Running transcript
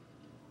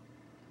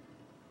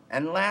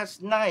And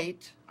last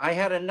night, I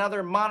had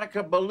another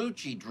Monica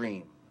Bellucci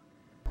dream.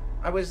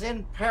 I was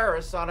in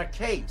Paris on a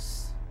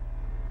case.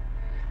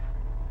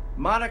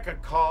 Monica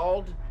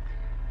called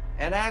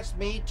and asked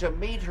me to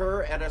meet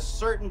her at a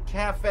certain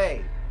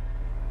cafe.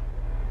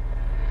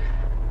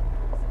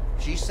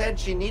 She said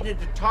she needed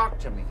to talk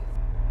to me.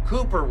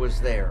 Cooper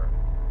was there,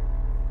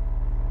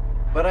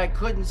 but I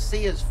couldn't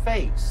see his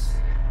face.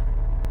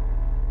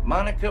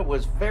 Monica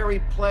was very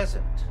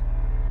pleasant.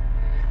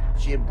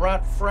 She had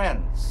brought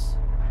friends.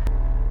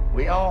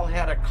 We all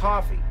had a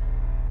coffee.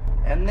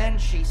 And then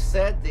she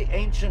said the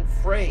ancient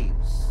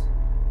phrase.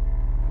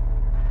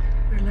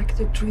 We're like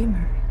the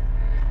dreamer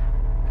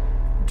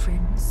who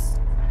dreams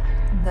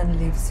and then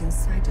lives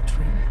inside the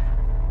dream.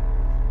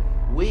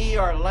 We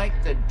are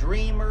like the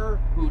dreamer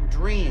who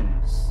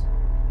dreams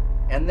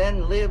and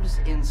then lives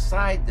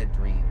inside the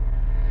dream.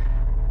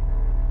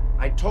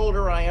 I told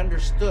her I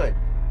understood.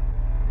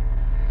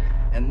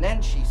 And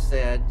then she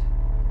said,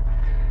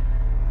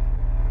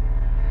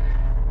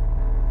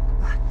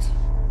 But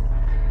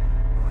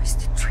who is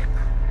the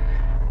dreamer?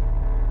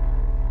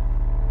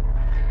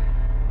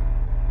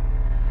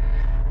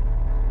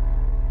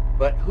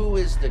 but who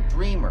is the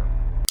dreamer?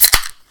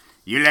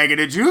 You like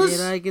the juice?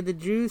 Did I get the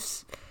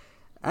juice?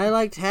 I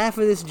liked half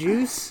of this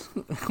juice.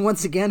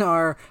 Once again,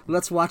 our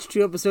let's watch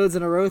 2 episodes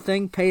in a row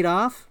thing paid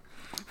off.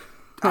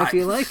 I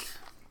feel like.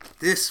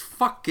 This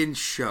fucking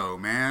show,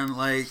 man.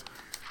 Like,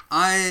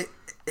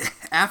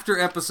 after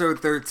episode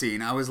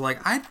 13, I was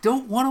like, I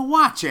don't want to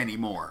watch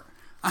anymore.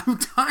 I'm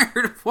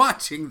tired of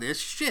watching this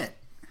shit.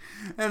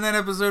 And then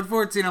episode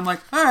 14, I'm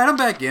like, alright, I'm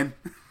back in.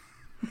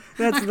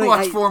 That's I can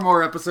watch 4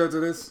 more episodes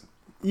of this.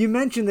 You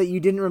mentioned that you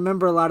didn't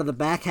remember a lot of the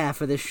back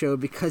half of this show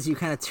because you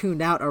kind of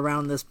tuned out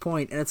around this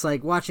point, and it's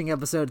like watching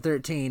episode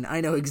 13,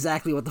 I know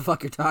exactly what the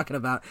fuck you're talking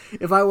about.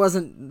 If I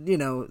wasn't,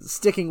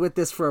 sticking with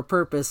this for a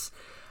purpose,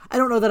 I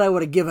don't know that I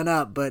would have given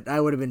up, but I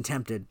would have been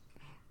tempted.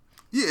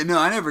 Yeah, no,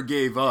 I never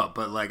gave up,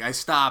 but, like, I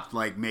stopped,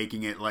 like,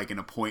 making it, like, an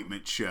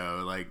appointment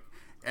show. Like,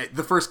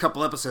 the first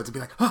couple episodes, I'd be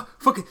like, oh,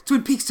 fucking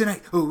Twin Peaks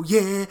tonight. Oh,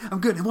 yeah, I'm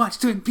gonna watch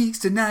Twin Peaks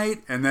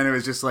tonight. And then it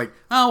was just like,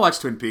 I'll watch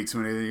Twin Peaks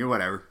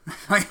whatever.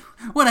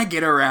 When I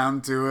get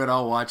around to it,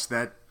 I'll watch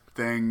that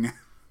thing.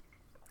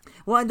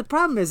 Well, and the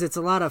problem is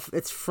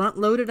it's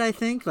front-loaded, I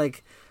think.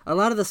 Like, a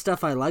lot of the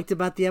stuff I liked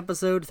about the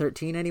episode,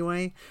 13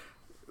 anyway,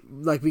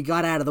 like, we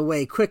got out of the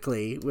way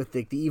quickly with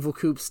the Evil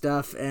Coop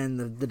stuff and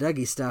the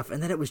Dougie stuff,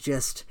 and then it was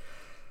just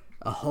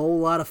a whole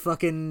lot of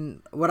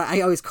fucking, what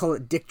I always call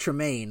it, Dick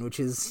Tremaine,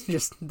 which is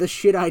just the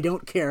shit I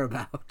don't care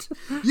about.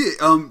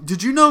 Yeah,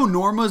 did you know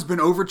Norma's been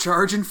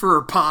overcharging for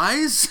her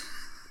pies?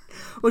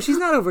 Well, she's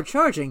not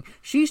overcharging.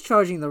 She's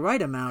charging the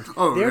right amount.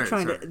 Oh, They're right,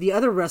 trying sorry. to. The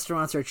other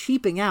restaurants are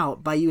cheaping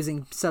out by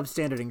using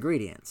substandard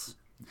ingredients.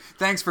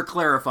 Thanks for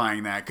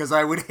clarifying that, because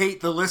I would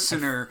hate the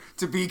listener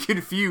to be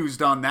confused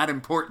on that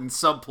important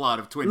subplot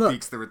of Twin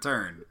Peaks The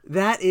Return.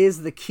 That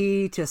is the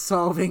key to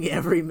solving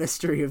every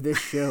mystery of this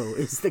show,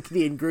 is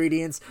the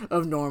ingredients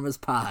of Norma's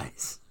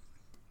pies.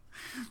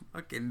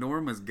 Fucking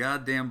Norma's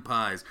goddamn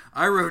pies.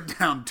 I wrote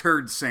down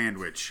turd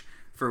sandwich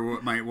for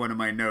one of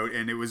my note,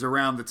 and it was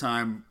around the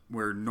time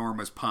where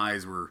Norma's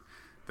pies were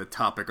the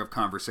topic of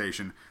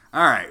conversation.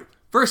 Alright,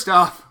 first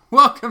off,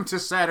 welcome to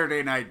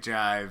Saturday Night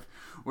Jive,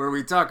 where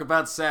we talk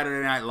about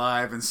Saturday Night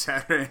Live and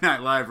Saturday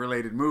Night Live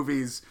related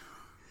movies.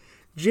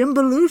 Jim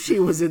Belushi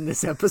was in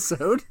this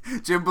episode.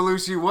 Jim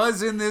Belushi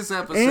was in this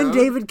episode. And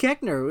David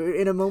Koechner,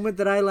 in a moment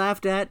that I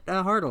laughed at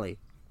heartily.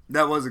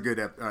 That was a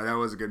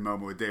good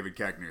moment with David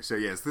Koechner. So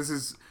yes, this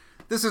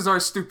is our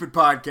stupid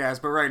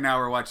podcast, but right now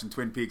we're watching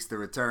Twin Peaks The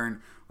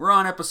Return. We're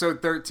on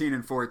episode 13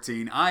 and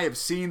 14. I have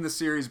seen the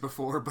series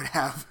before, but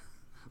have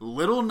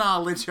little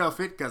knowledge of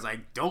it because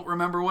I don't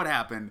remember what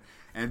happened.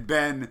 And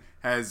Ben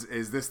this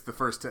is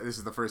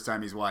the first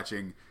time he's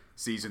watching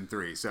season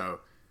 3. So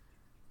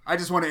I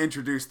just want to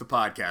introduce the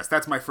podcast.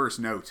 That's my first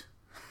note.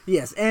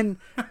 Yes, and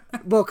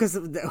well, because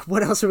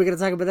what else are we going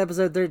to talk about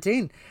episode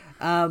 13?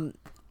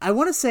 I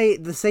want to say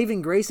the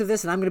saving grace of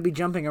this, and I'm going to be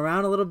jumping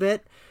around a little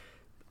bit.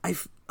 I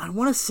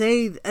want to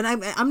say, and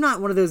I'm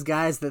not one of those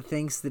guys that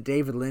thinks that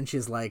David Lynch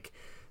is like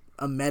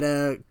a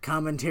meta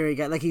commentary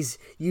guy, like he's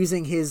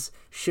using his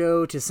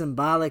show to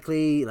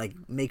symbolically like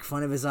make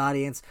fun of his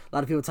audience. A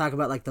lot of people talk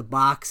about like The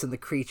Box and The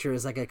Creature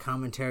as like a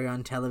commentary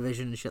on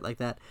television and shit like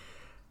that.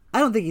 I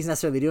don't think he's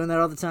necessarily doing that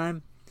all the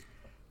time.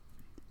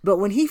 But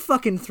when he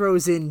fucking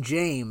throws in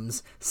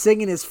James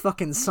singing his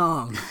fucking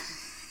song,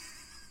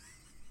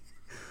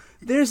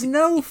 there's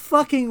no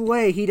fucking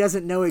way he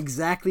doesn't know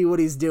exactly what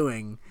he's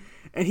doing.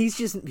 And he's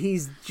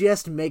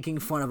just making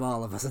fun of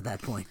all of us at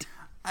that point.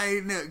 I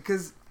know,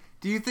 because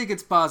do you think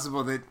it's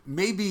possible that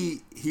maybe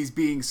he's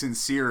being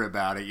sincere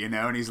about it,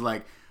 and he's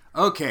like,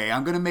 okay,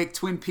 I'm going to make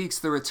Twin Peaks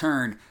The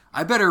Return.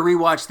 I better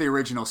rewatch the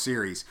original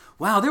series.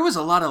 Wow, there was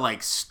a lot of,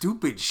 like,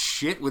 stupid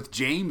shit with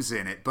James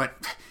in it,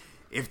 but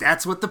if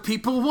that's what the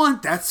people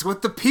want, that's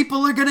what the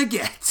people are going to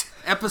get.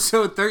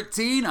 Episode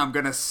 13, I'm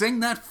going to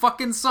sing that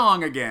fucking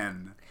song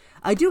again.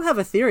 I do have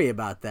a theory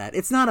about that.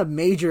 It's not a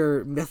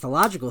major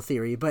mythological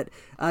theory, but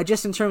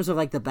just in terms of,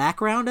 like, the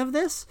background of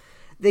this,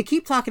 they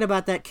keep talking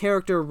about that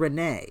character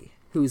Renee,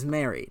 who's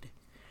married.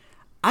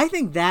 I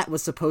think that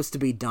was supposed to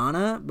be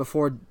Donna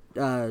before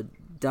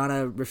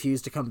Donna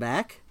refused to come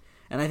back.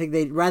 And I think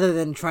they, rather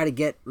than try to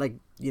get, like,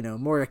 you know,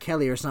 Moira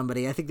Kelly or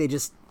somebody, I think they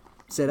just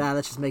said,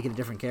 let's just make it a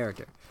different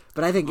character.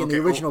 But I think in the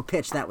original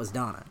pitch, that was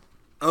Donna.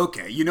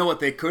 Okay, you know what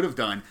they could have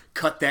done?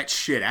 Cut that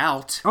shit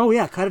out. Oh,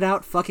 yeah, cut it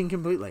out fucking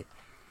completely.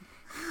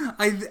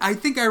 I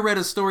think I read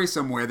a story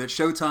somewhere that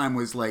Showtime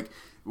was like,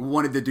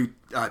 wanted to do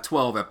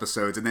 12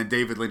 episodes, and then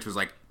David Lynch was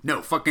like,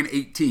 no, fucking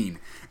 18.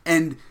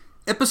 And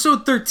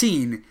episode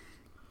 13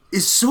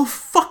 is so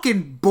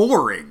fucking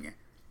boring.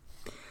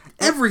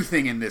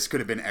 Everything in this could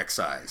have been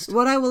excised.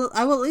 Well, I will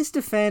at least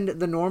defend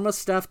the Norma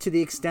stuff to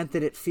the extent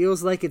that it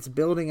feels like it's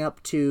building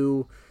up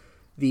to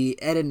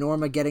the Ed and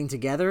Norma getting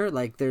together.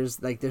 Like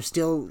they're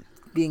still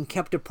being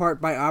kept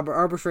apart by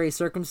arbitrary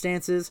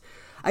circumstances.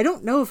 I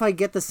don't know if I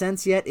get the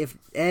sense yet if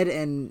Ed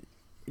and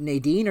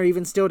Nadine are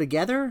even still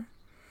together.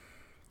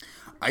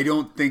 I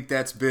don't think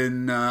that's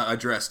been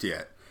addressed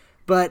yet.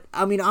 But,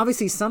 I mean,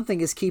 obviously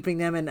something is keeping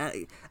them, and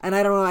I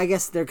don't know, I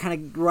guess they're kind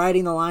of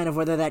riding the line of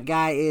whether that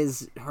guy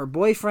is her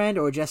boyfriend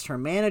or just her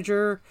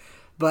manager.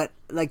 But,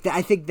 like,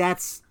 I think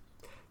that's,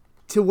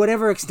 to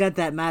whatever extent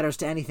that matters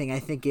to anything, I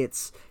think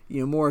it's,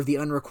 you know, more of the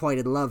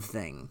unrequited love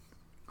thing.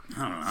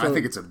 I don't know. So, I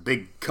think it's a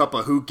big cup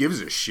of who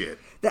gives a shit.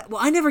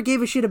 Well, I never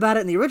gave a shit about it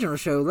in the original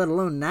show, let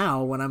alone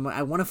now when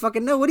I want to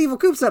fucking know what Evil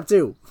Coop's up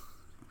to.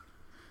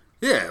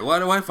 Yeah, why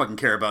do I fucking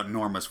care about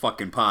Norma's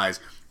fucking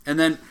pies? And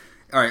then,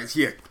 all right,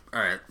 yeah. All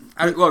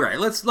right.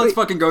 Let's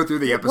fucking go through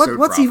the episode.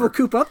 What's proper. Evil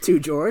Coop up to,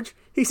 George?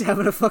 He's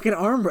having a fucking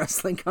arm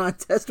wrestling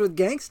contest with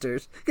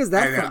gangsters because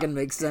that fucking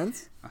makes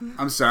sense.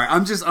 I'm sorry.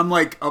 I'm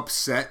like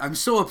upset. I'm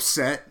so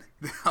upset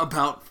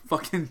about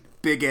fucking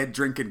Big Ed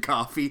drinking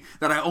coffee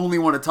that I only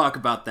want to talk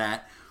about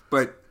that.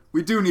 But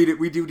we do need it.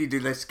 We do need to.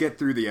 Let's get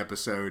through the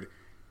episode.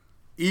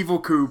 Evil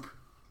Coop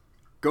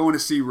going to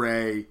see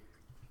Ray.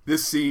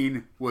 This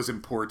scene was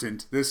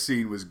important. This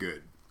scene was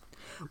good.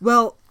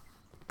 Well,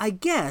 I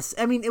guess.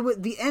 I mean,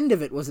 the end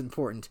of it was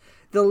important.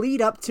 The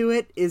lead up to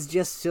it is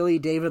just silly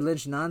David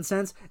Lynch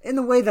nonsense in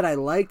the way that I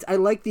liked. I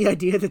liked the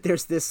idea that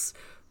there's this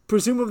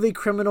presumably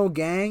criminal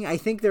gang. I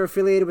think they're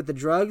affiliated with the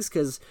drugs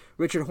because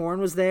Richard Horn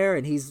was there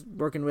and he's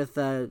working with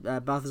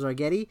Balthazar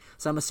Getty.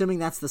 So I'm assuming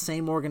that's the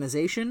same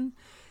organization.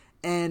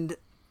 And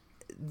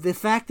the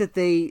fact that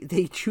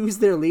they choose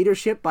their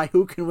leadership by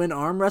who can win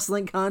arm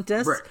wrestling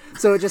contests. Right.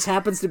 So it just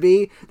happens to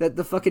be that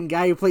the fucking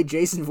guy who played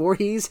Jason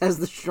Voorhees has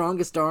the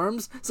strongest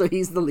arms, so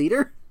he's the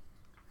leader.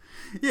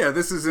 Yeah,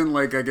 this is in,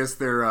 like, I guess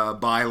their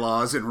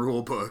bylaws and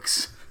rule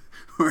books,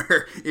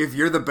 where if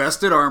you're the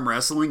best at arm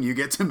wrestling, you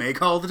get to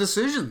make all the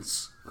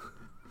decisions.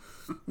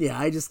 Yeah,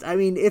 I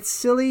mean, it's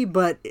silly,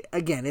 but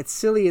again, it's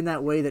silly in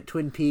that way that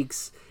Twin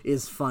Peaks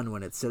is fun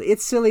when it's silly.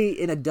 It's silly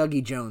in a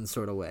Dougie Jones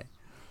sort of way.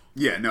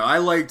 Yeah, no, I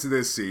liked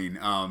this scene.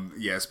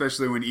 Yeah,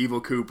 especially when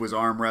Evil Coop was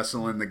arm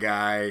wrestling the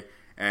guy,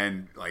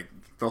 and like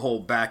the whole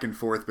back and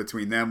forth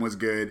between them was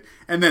good.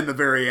 And then the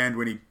very end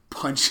when he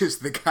punches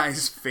the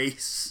guy's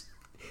face,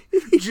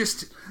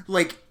 just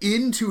like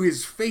into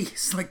his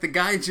face, like the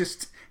guy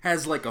just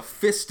has like a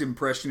fist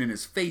impression in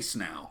his face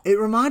now. It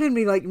reminded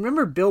me, like,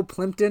 remember Bill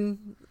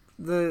Plimpton,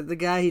 the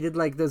guy? He did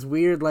like those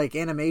weird like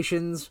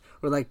animations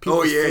where like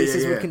people's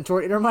faces would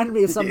contort. It reminded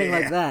me of something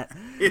like that.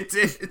 It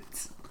did.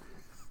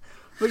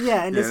 But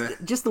yeah, and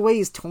just the way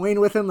he's toying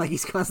with him, like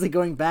he's constantly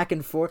going back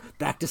and forth,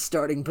 back to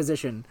starting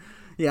position.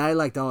 Yeah, I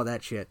liked all of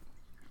that shit.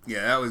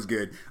 Yeah, that was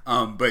good.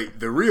 But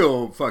the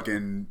real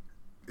fucking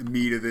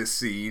meat of this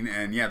scene,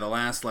 and yeah, the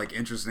last like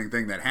interesting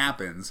thing that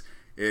happens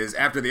is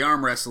after the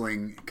arm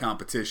wrestling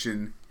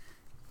competition,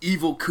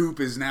 Evil Coop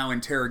is now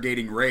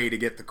interrogating Ray to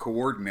get the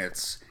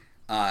coordinates.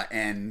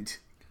 And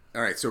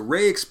all right, so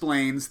Ray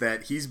explains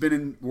that he's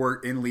been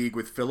in league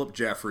with Philip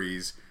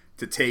Jeffries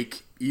to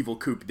take Evil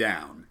Coop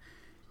down.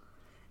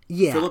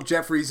 Yeah. Philip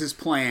Jeffries'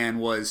 plan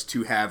was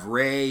to have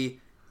Ray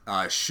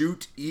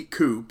shoot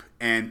Coop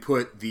and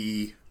put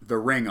the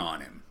ring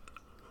on him.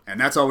 And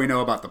that's all we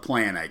know about the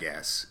plan, I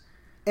guess.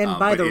 And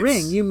by the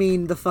ring, you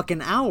mean the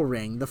fucking owl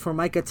ring, the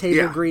Formica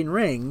Taylor Green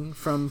ring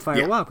from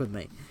Fire Walk With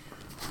Me.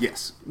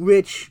 Yes.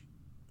 Which,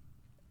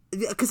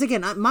 because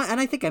again, and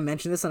I think I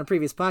mentioned this on a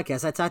previous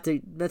podcast,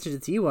 mentioned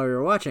it to you while we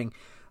were watching.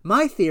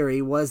 My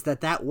theory was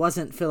that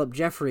wasn't Philip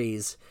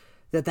Jeffries,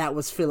 that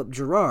was Philip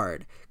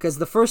Gerard. Because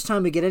the first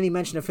time we get any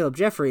mention of Philip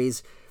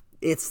Jeffries,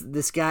 it's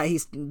this guy,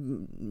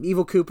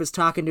 Evil Coop is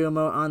talking to him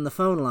on the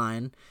phone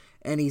line,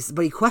 and he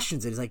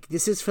questions it. He's like,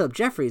 this is Philip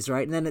Jeffries,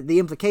 right? And then the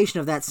implication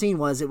of that scene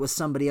was it was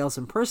somebody else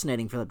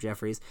impersonating Philip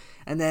Jeffries.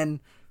 And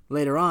then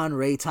later on,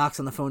 Ray talks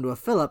on the phone to a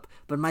Philip,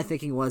 but my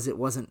thinking was it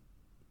wasn't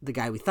the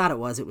guy we thought it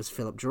was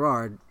Philip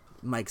Gerard,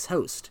 Mike's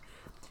host.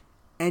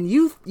 And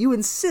you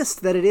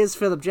insist that it is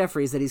Philip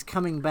Jeffries, that he's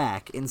coming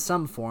back in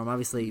some form.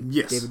 Obviously,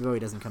 yes. David Bowie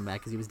doesn't come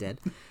back because he was dead.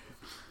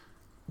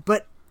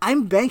 But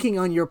I'm banking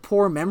on your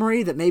poor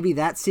memory that maybe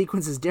that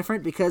sequence is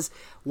different, because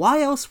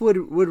why else would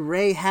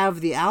Ray have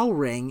the owl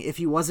ring if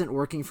he wasn't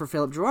working for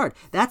Philip Gerard?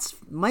 That's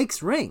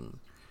Mike's ring.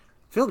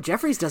 Philip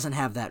Jeffries doesn't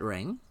have that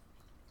ring.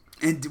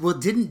 And well,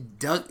 didn't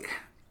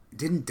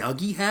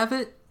Dougie have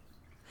it?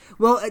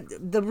 Well,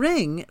 the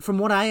ring, from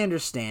what I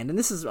understand, and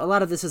a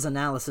lot of this is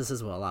analysis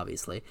as well,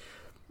 obviously.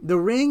 The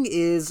ring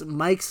is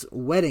Mike's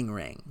wedding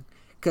ring.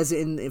 Because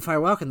in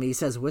Fire Walk With Me, he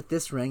says, "With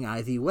this ring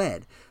I thee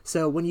wed."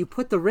 So when you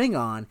put the ring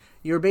on,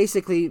 you're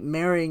basically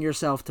marrying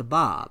yourself to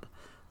Bob.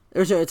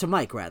 Or to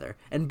Mike, rather.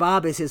 And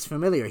Bob is his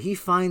familiar. He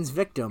finds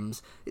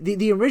victims.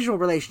 The original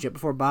relationship,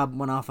 before Bob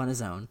went off on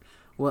his own,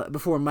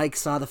 before Mike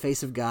saw the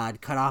face of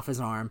God, cut off his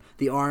arm,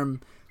 the arm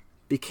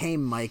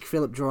became Mike.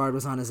 Philip Gerard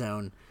was on his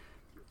own.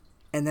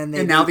 And then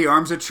now the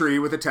arm's a tree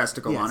with a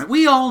testicle on it.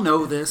 We all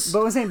know this.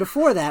 But I was saying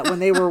before that, when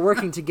they were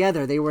working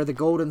together, they were the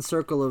golden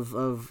circle of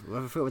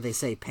I forget what they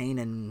say, pain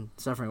and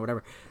suffering or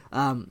whatever.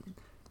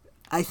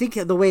 I think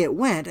the way it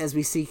went, as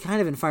we see kind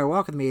of in Fire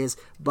Walk With Me, is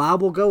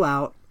Bob will go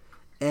out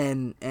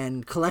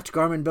and collect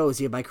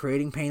Garmonbozia by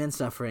creating pain and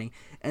suffering,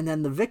 and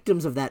then the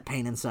victims of that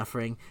pain and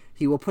suffering,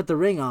 he will put the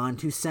ring on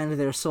to send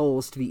their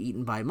souls to be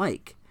eaten by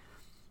Mike.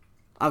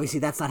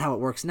 Obviously, that's not how it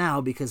works now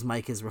because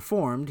Mike is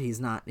reformed. He's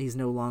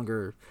no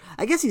longer...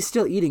 I guess he's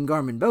still eating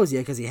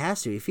Garmonbozia because he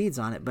has to. He feeds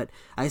on it, but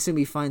I assume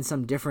he finds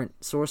some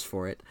different source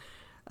for it.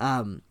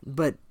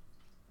 But,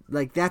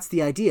 like, that's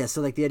the idea.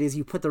 So, like, the idea is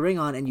you put the ring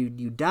on and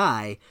you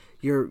die,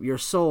 your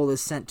soul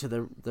is sent to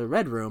the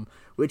Red Room,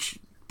 which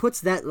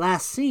puts that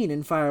last scene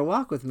in Fire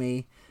Walk With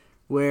Me,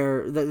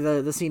 where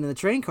the scene in the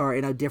train car,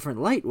 in a different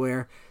light,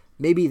 where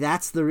maybe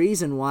that's the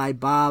reason why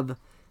Bob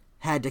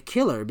had to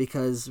kill her,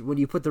 because when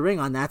you put the ring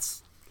on,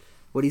 that's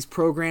what he's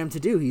programmed to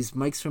do. He's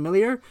Mike's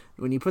familiar.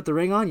 When you put the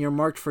ring on, you're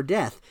marked for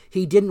death.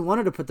 He didn't want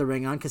her to put the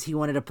ring on because he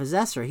wanted to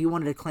possess her. He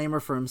wanted to claim her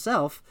for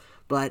himself,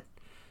 but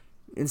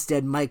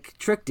instead Mike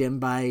tricked him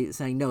by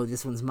saying, "No,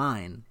 this one's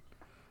mine."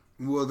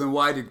 Well, then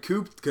why did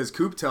Coop... Because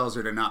Coop tells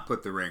her to not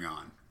put the ring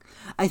on.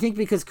 I think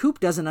because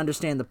Coop doesn't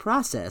understand the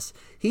process.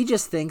 He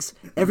just thinks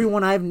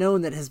everyone I've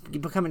known that has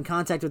become in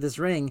contact with this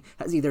ring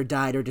has either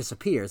died or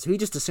disappeared. So he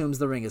just assumes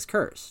the ring is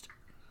cursed.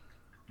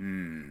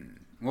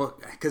 Well,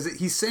 because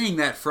he's saying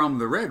that from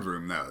the Red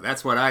Room, though.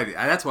 That's why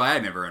I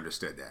never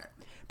understood that.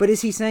 But is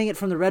he saying it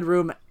from the Red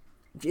Room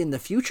in the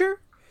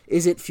future?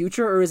 Is it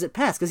future or is it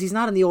past? Because he's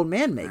not in the old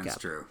man makeup. That's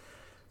true.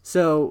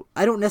 So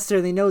I don't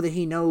necessarily know that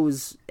he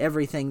knows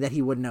everything that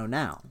he would know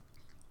now.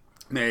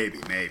 Maybe.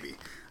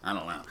 I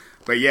don't know.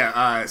 But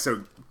yeah,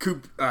 so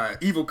Coop,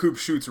 evil Coop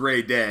shoots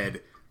Ray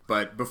dead,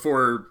 but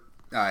before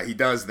he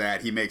does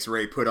that, he makes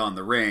Ray put on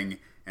the ring,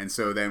 and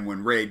so then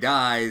when Ray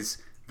dies...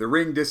 The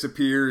ring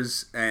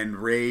disappears, and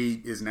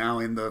Ray is now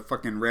in the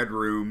fucking Red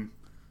Room.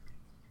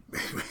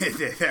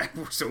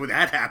 So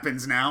that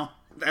happens now.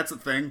 That's a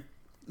thing.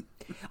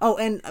 Oh,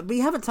 and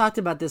we haven't talked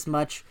about this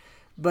much,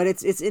 but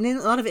it's in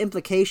a lot of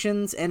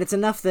implications, and it's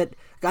enough that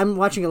I'm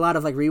watching a lot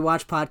of like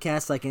rewatch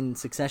podcasts, like in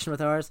succession with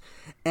ours,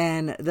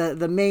 and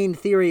the main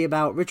theory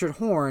about Richard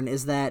Horne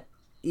is that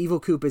Evil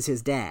Coop is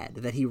his dad,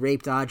 that he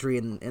raped Audrey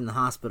in the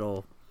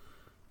hospital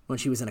when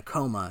she was in a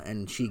coma,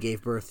 and she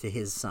gave birth to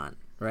his son,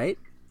 right?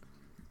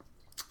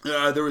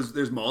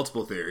 There's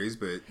multiple theories,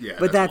 but yeah,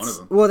 but that's one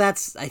of them. Well,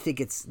 I think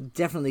it's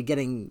definitely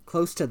getting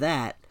close to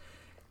that,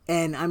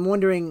 and I'm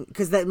wondering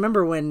because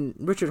remember when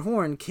Richard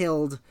Horne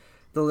killed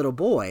the little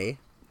boy,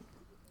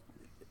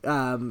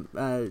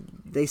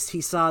 we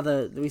saw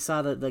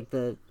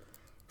the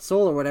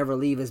soul or whatever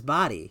leave his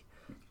body.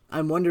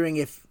 I'm wondering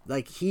if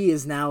like he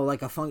is now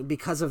like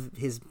because of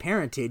his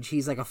parentage,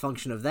 he's like a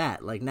function of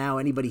that. Like now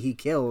anybody he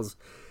kills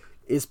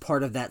is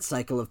part of that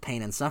cycle of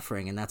pain and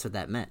suffering, and that's what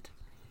that meant.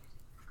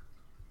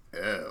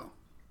 Oh,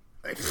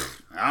 I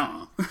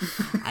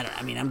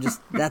don't know.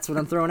 That's what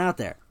I'm throwing out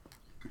there.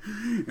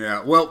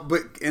 Yeah, well,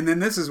 and then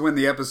this is when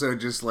the episode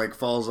just like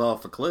falls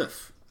off a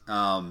cliff.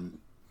 After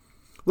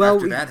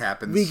that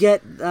happens, we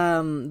get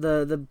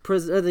the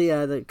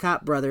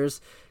cop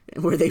brothers,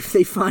 where they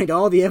find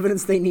all the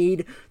evidence they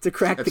need to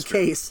crack the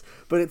case,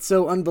 but it's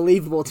so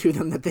unbelievable to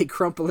them that they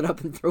crumple it up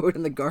and throw it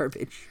in the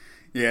garbage.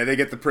 Yeah, they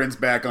get the prints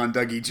back on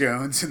Dougie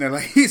Jones, and they're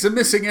like, "He's a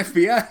missing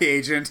FBI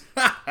agent."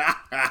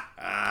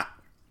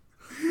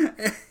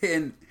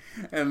 And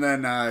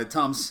then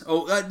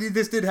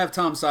this did have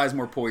Tom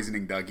Sizemore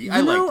poisoning Dougie. I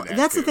liked that.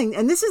 That's too. The thing,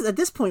 and this is at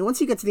this point.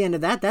 Once you get to the end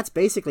of that, that's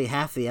basically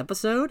half the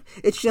episode.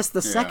 It's just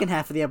the second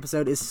half of the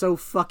episode is so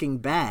fucking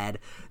bad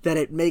that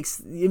it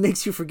makes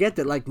you forget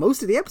that like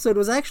most of the episode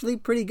was actually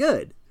pretty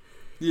good.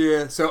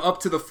 Yeah. So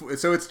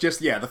it's just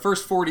the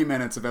first 40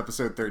 minutes of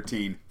episode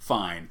 13,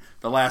 fine.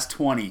 The last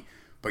 20.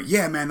 But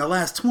yeah, man, the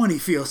last 20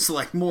 feels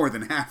like more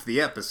than half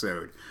the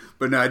episode.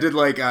 But no, I did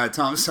like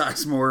Tom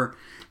Sizemore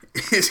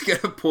is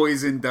gonna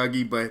poison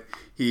Dougie, but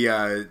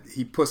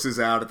he pusses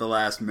out at the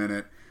last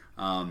minute,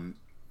 and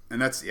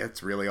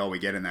that's really all we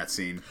get in that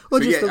scene.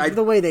 Well, so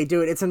the way they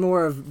do it, it's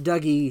more of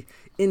Dougie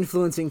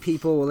influencing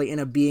people like, in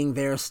a being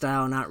their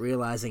style, not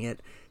realizing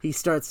it.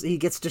 He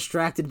gets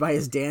distracted by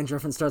his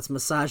dandruff and starts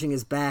massaging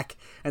his back,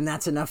 and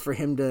that's enough for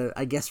him to,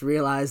 I guess,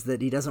 realize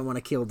that he doesn't want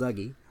to kill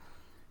Dougie.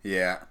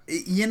 Yeah,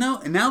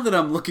 now that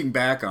I'm looking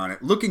back on it,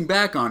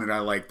 I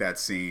like that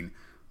scene.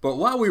 But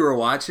while we were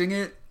watching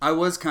it, I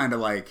was kind of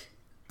like,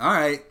 all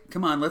right,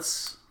 come on,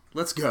 let's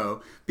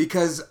go.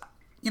 Because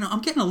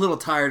I'm getting a little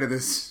tired of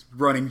this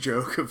running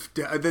joke of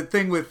the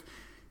thing with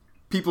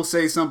people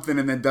say something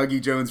and then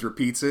Dougie Jones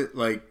repeats it.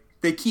 Like,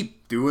 they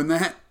keep doing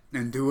that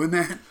and doing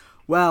that.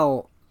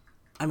 Well,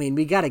 I mean,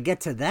 we got to get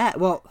to that.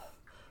 Well,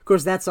 of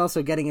course, that's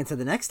also getting into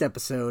the next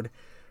episode.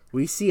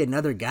 We see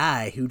another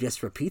guy who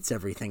just repeats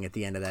everything at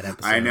the end of that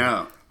episode. I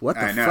know. What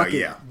the fuck?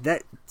 Yeah.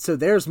 So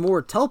there's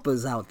more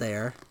tulpas out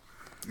there.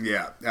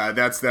 Yeah,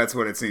 that's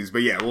what it seems.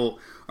 But yeah, well,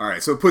 all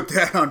right. So put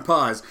that on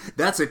pause.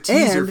 That's a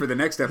teaser for the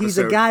next episode. He's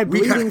a guy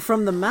bleeding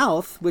from the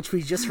mouth, which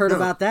we just heard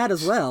about that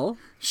as well.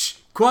 Shh,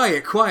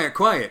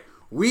 quiet.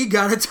 We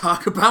got to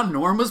talk about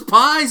Norma's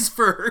pies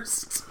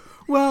first.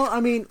 Well,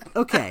 I mean,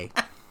 okay.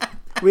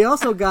 We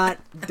also got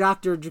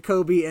Dr.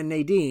 Jacoby and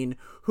Nadine,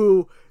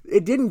 who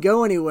it didn't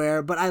go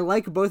anywhere, but I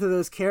like both of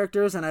those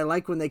characters, and I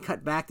like when they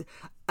cut back.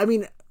 I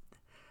mean,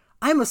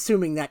 I'm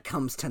assuming that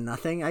comes to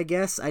nothing, I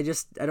guess. I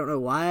don't know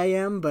why I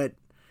am, but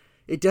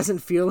it doesn't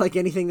feel like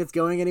anything that's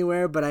going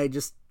anywhere, but I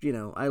just,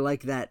 I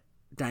like that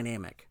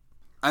dynamic.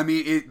 I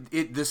mean,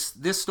 this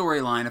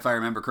storyline, if I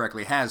remember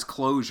correctly, has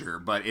closure,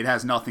 but it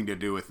has nothing to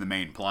do with the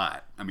main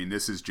plot. I mean,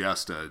 this is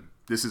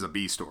a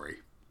B story.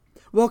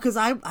 Well, because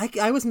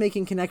I was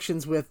making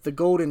connections with the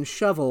Golden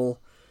Shovel,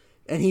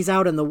 and he's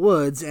out in the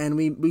woods, and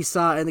we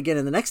saw, and again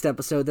in the next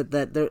episode,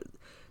 that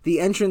the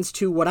entrance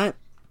to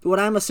what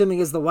I'm assuming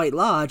is the White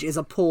Lodge is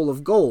a pool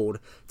of gold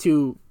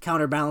to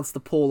counterbalance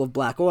the pool of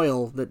black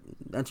oil that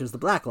enters the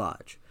Black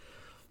Lodge.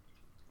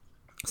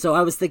 So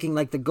I was thinking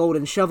like the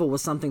Golden Shovel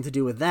was something to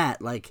do with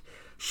that, like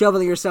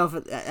shoveling yourself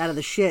out of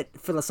the shit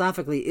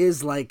philosophically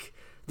is like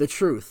the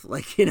truth,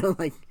 like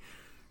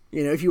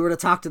if you were to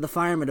talk to the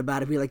firemen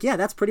about it, be like, yeah,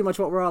 that's pretty much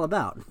what we're all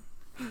about.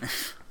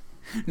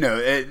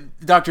 No,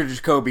 Dr.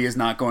 Jacoby is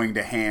not going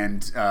to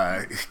hand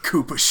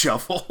Coop a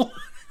shovel.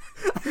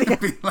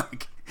 Be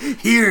like,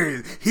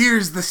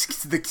 here's the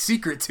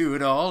secret to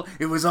it all.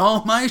 It was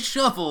all my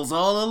shovels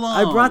all along.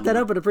 I brought that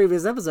up in a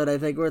previous episode, I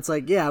think, where it's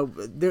like, yeah,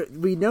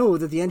 we know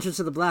that the entrance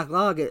to the Black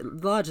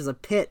Lodge is a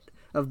pit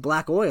of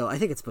black oil. I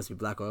think it's supposed to be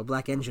black oil,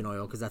 black engine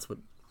oil, because that's what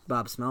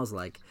Bob smells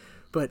like.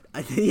 But,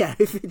 yeah,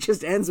 if it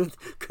just ends with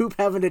Coop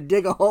having to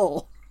dig a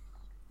hole,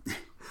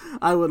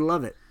 I would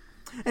love it.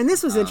 And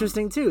this was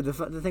interesting, too, the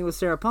thing with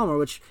Sarah Palmer,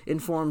 which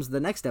informs the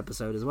next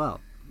episode as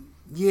well.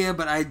 Yeah,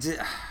 but I did...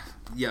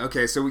 Yeah,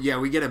 okay, so yeah,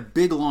 we get a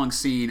big long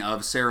scene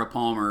of Sarah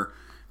Palmer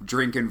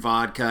drinking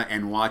vodka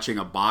and watching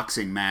a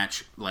boxing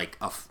match, like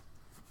a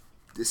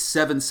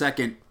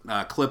 7-second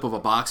clip of a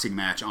boxing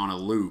match on a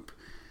loop.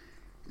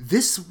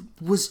 This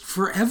was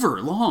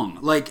forever long.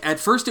 Like, at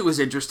first it was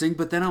interesting,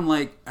 but then I'm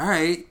like, all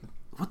right,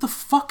 what the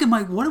fuck am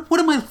I, what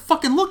am I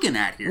fucking looking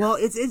at here? Well,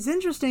 it's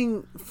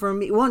interesting for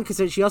me, one,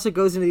 because she also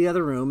goes into the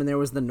other room, and there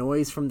was the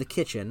noise from the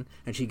kitchen,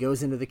 and she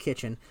goes into the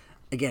kitchen.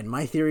 Again,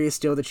 my theory is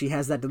still that she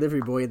has that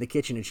delivery boy in the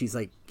kitchen and she's,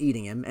 like,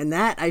 eating him. And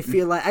that, I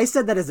feel like... I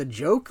said that as a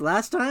joke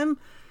last time,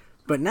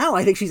 but now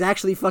I think she's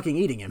actually fucking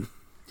eating him.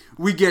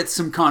 We get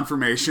some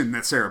confirmation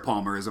that Sarah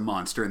Palmer is a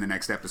monster in the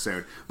next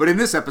episode. But in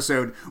this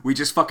episode, we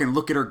just fucking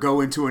look at her go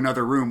into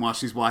another room while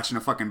she's watching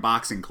a fucking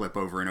boxing clip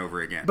over and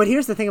over again. But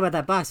here's the thing about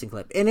that boxing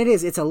clip. And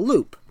it's a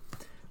loop.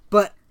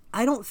 But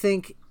I don't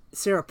think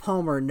Sarah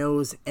Palmer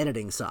knows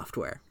editing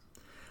software.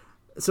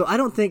 So I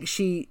don't think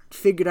she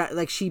figured out,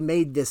 like, she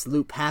made this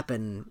loop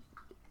happen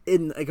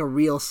in, like, a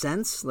real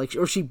sense. Like,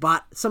 or she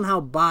somehow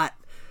bought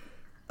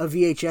a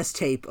VHS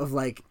tape of,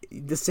 like,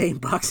 the same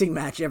boxing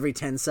match every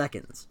 10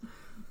 seconds.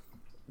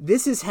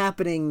 This is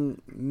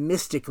happening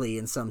mystically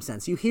in some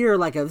sense. You hear,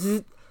 like a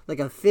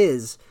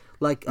fizz,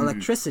 like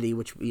electricity,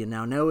 which we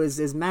now know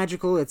is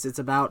magical. It's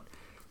about,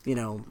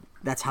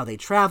 that's how they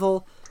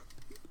travel.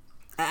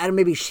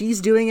 Maybe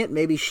she's doing it.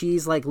 Maybe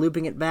she's like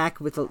looping it back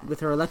with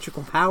her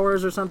electrical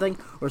powers or something,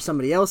 or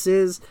somebody else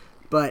is,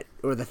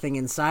 or the thing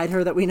inside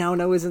her that we now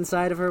know is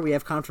inside of her. We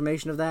have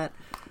confirmation of that,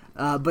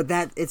 but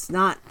that it's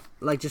not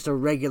like just a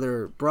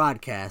regular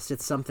broadcast.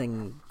 It's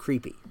something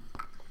creepy.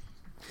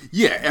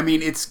 Yeah, I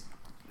mean it's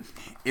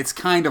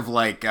kind of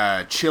like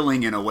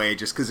chilling in a way,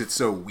 just because it's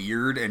so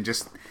weird and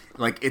just.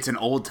 Like, it's an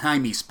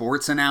old-timey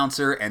sports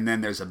announcer, and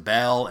then there's a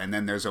bell, and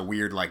then there's a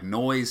weird, like,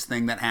 noise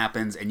thing that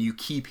happens, and you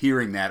keep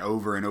hearing that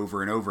over and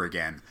over and over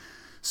again.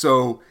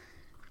 So,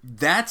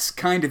 that's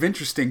kind of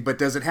interesting, but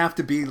does it have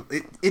to be...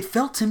 It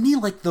felt to me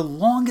like the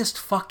longest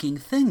fucking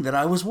thing that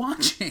I was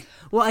watching.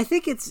 Well, I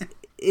think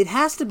it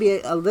has to be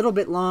a little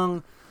bit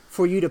long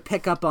for you to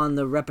pick up on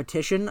the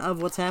repetition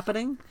of what's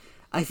happening.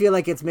 I feel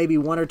like it's maybe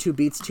one or two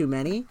beats too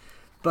many,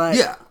 but...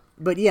 Yeah.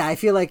 But, yeah, I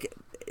feel like...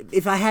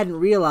 If I hadn't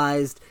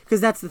realized, because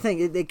that's the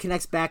thing, it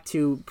connects back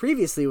to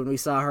previously when we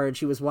saw her and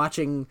she was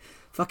watching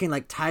fucking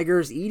like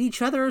tigers eat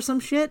each other or some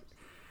shit.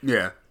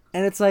 Yeah.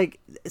 And it's like,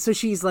 so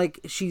she's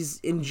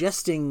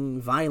ingesting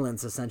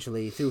violence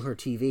essentially through her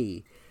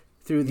TV,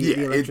 through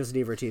the electricity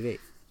of her TV.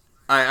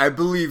 I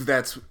believe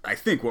I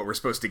think what we're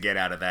supposed to get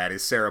out of that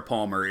is Sarah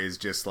Palmer is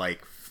just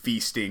like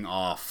feasting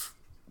off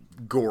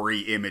gory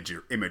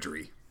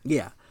imagery.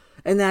 Yeah.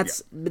 And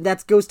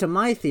that goes to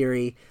my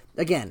theory.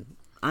 Again,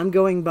 I'm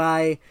going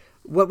by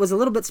what was a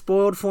little bit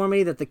spoiled for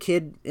me that the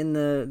kid in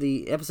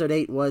the episode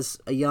 8 was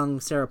a young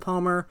Sarah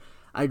Palmer.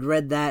 I'd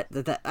read that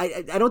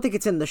I don't think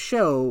it's in the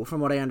show from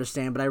what I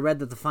understand, but I read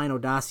that the final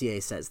dossier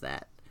says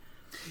that.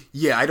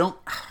 Yeah,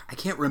 I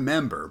can't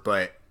remember,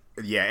 but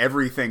yeah,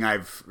 everything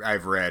I've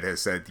read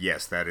has said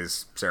yes, that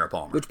is Sarah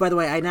Palmer. Which, by the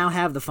way, I now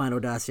have the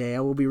final dossier. I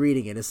will be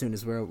reading it as soon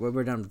as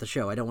we're done with the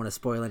show. I don't want to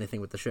spoil anything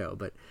with the show,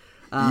 but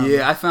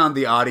yeah, I found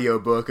the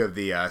audiobook of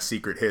the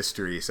Secret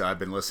History, so I've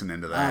been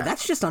listening to that.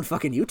 That's just on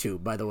fucking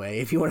YouTube, by the way,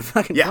 if you want to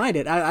fucking find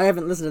it. I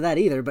haven't listened to that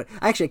either, but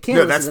I actually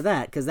can't listen to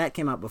that because that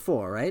came out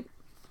before, right?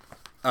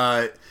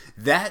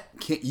 That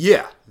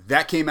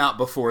came out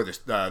before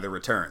the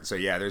return. So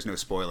yeah, there's no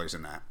spoilers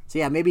in that. So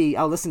yeah, maybe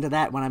I'll listen to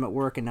that when I'm at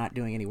work and not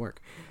doing any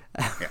work.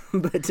 Yeah.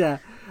 but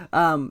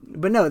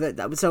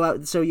no,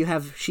 so you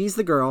have she's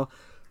the girl,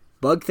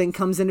 bug thing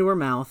comes into her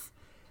mouth,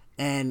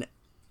 and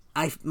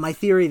my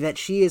theory that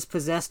she is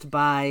possessed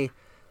by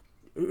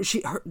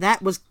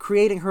that was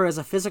creating her as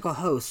a physical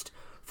host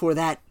for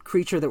that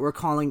creature that we're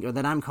calling, or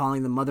that I'm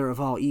calling, the mother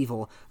of all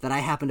evil, that I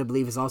happen to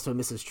believe is also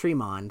Mrs.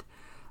 Tremond.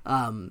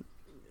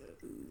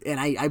 And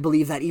I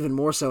believe that even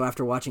more so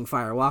after watching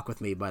Fire Walk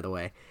with Me, by the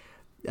way.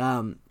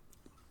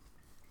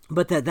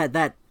 But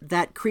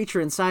that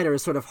creature inside her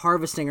is sort of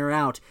harvesting her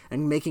out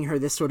and making her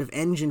this sort of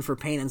engine for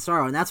pain and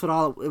sorrow. And that's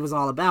what it was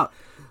all about.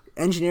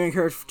 Engineering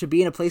her to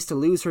be in a place to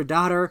lose her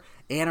daughter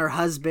and her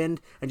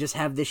husband and just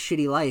have this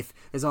shitty life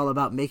is all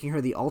about making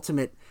her the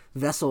ultimate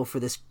vessel for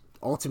this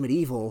ultimate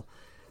evil.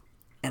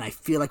 And I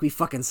feel like we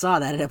fucking saw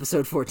that in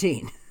episode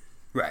 14.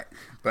 Right.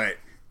 But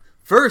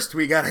first,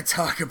 we gotta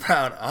talk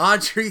about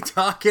Audrey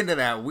talking to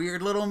that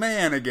weird little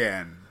man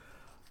again.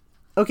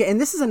 Okay, and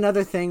this is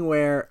another thing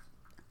where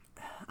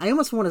I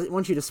almost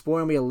want you to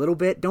spoil me a little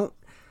bit. Don't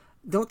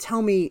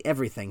tell me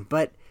everything,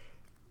 but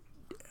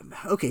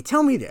okay,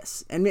 tell me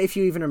this, and if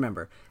you even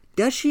remember,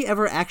 does she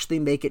ever actually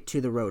make it to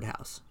the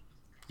Roadhouse?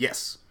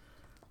 Yes.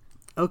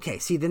 Okay,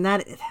 see, then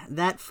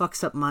that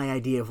fucks up my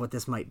idea of what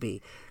this might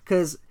be,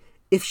 because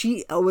if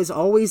she was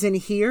always in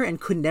here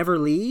and could never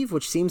leave,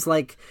 which seems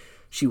like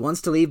she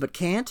wants to leave but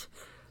can't,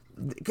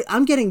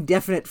 I'm getting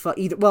definite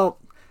either. Well,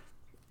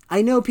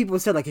 I know people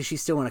have said, like, is she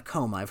still in a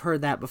coma? I've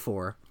heard that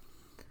before.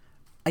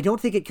 I don't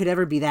think it could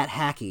ever be that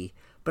hacky,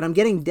 but I'm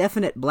getting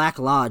definite Black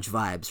Lodge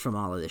vibes from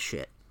all of this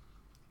shit.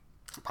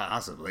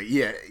 Possibly.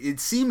 Yeah, it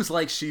seems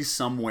like she's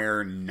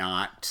somewhere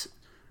not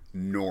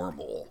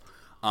normal.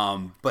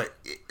 But,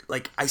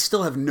 I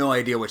still have no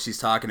idea what she's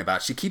talking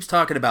about. She keeps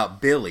talking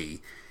about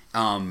Billy,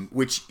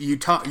 which you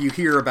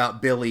hear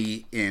about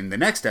Billy in the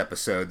next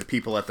episode. The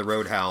people at the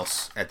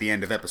Roadhouse at the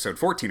end of episode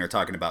 14 are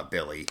talking about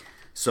Billy.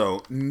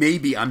 So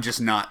maybe I'm just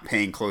not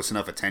paying close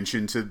enough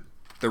attention to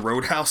the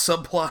Roadhouse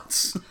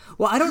subplots.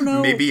 Well, I don't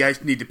know. Maybe I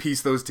need to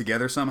piece those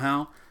together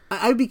somehow.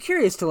 I'd be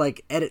curious to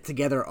edit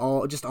together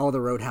all the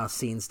Roadhouse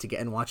scenes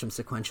and watch them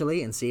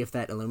sequentially and see if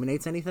that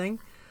illuminates anything.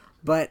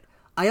 But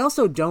I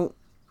also don't.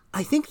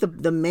 I think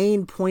the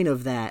main point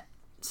of that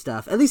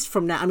stuff, at least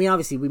from now. I mean,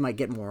 obviously we might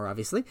get more,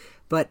 obviously,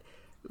 but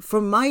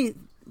from my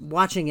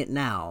watching it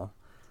now,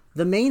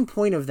 the main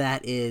point of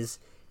that is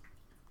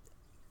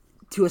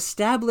to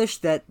establish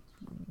that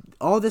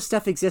all this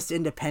stuff exists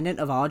independent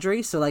of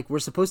Audrey. So, we're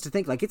supposed to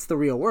think, it's the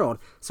real world.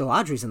 So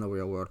Audrey's in the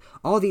real world.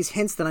 All these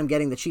hints that I'm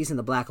getting that she's in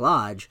the Black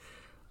Lodge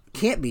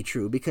can't be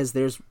true because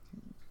there's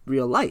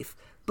real life.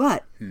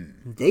 But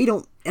they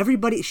don't...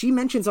 Everybody... She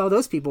mentions all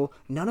those people.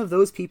 None of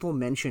those people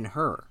mention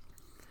her.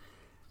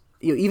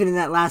 Even in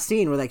that last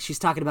scene where, she's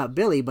talking about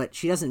Billy, but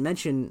she doesn't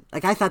mention...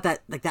 I thought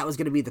that, that was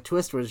going to be the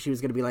twist where she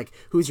was going to be like,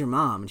 who's your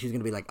mom? And she was going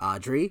to be like,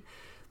 Audrey.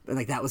 And,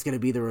 that was going to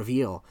be the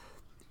reveal.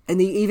 And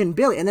even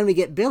Billy, and then we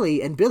get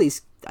Billy, and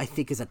Billy's, I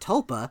think, is a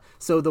tulpa.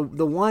 So the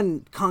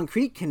one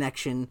concrete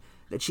connection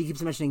that she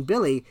keeps mentioning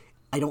Billy,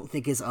 I don't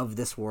think is of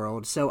this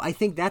world. So I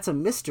think that's a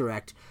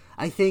misdirect.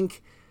 I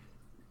think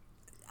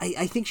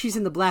she's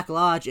in the Black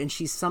Lodge, and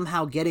she's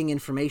somehow getting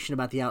information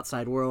about the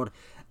outside world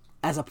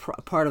as a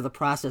part of the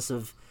process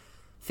of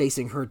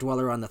facing her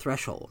dweller on the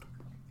threshold.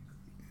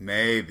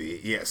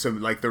 Maybe, yeah. So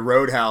the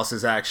Roadhouse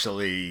is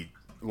actually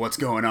what's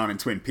going on in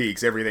Twin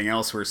Peaks. Everything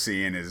else we're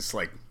seeing is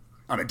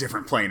on a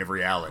different plane of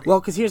reality. Well,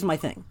 because here's my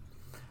thing.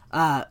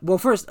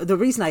 First, the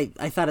reason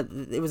I thought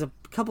it was a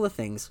couple of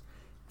things.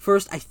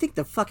 First, I think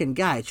the fucking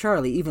guy,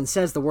 Charlie, even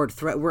says the word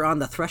we're on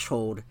the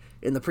threshold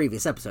in the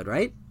previous episode,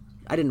 right?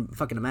 I didn't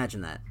fucking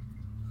imagine that.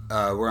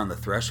 We're on the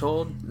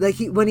threshold?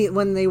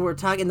 When they were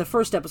talking, in the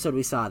first episode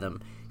we saw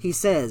them, he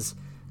says,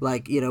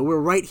 we're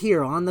right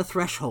here on the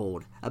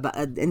threshold,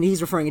 and he's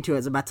referring to it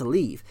as about to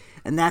leave.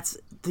 And that's,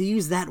 to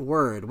use that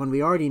word, when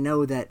we already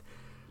know that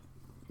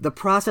the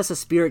process a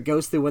spirit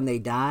goes through when they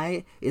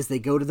die is they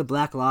go to the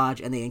Black Lodge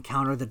and they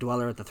encounter the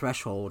dweller at the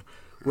threshold,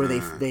 where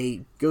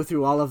they go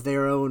through all of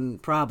their own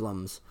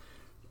problems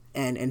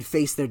and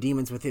face their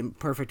demons with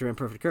imperfect or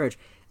imperfect courage.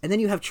 And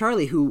then you have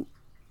Charlie, who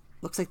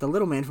looks like the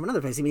little man from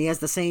another place. I mean, he has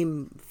the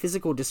same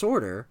physical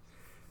disorder,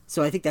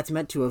 so I think that's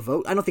meant to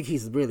evoke... I don't think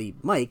he's really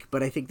Mike,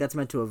 but I think that's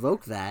meant to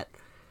evoke that.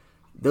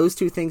 Those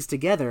two things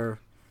together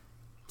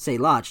say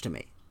Lodge to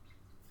me.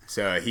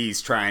 So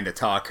he's trying to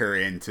talk her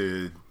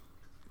into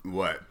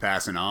what,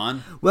 passing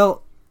on?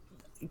 Well,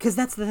 because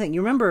that's the thing. You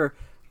remember,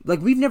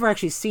 like, we've never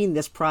actually seen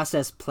this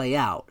process play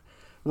out.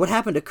 What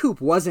happened to Coop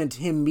wasn't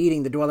him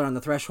meeting the Dweller on the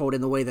Threshold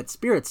in the way that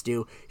spirits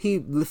do. He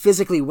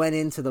physically went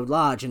into the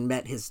lodge and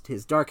met his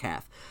dark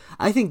half.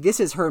 I think this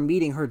is her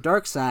meeting her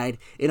dark side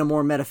in a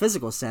more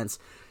metaphysical sense.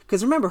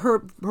 Because remember,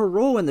 her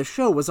role in the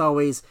show was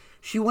always,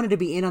 she wanted to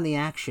be in on the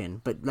action,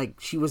 but, like,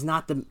 she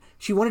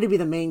wanted to be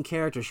the main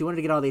character. She wanted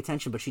to get all the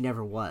attention, but she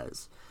never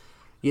was.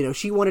 You know,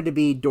 she wanted to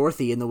be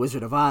Dorothy in the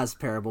Wizard of Oz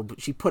parable,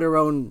 but she put her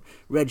own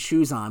red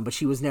shoes on, but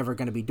she was never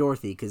going to be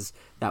Dorothy, because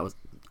that was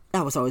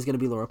always going to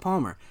be Laura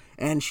Palmer.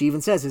 And she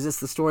even says, is this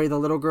the story of the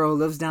little girl who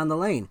lives down the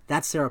lane?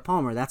 That's Sarah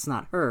Palmer. That's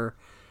not her.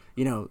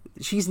 You know,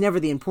 she's never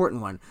the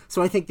important one.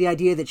 So I think the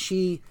idea that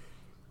she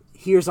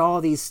hears all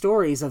these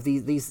stories of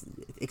these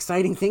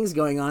exciting things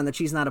going on that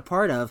she's not a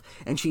part of,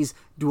 and she's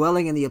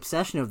dwelling in the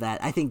obsession of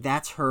that, I think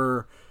that's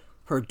her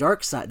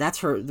dark side.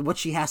 That's what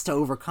she has to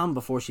overcome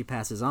before she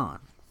passes on.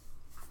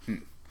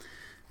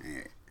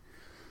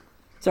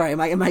 Sorry,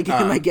 am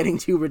I getting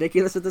too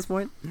ridiculous at this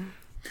point?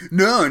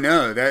 No,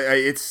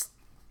 it's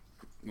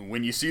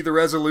when you see the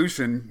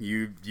resolution,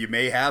 you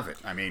may have it.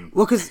 I mean,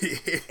 well, because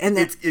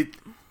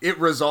it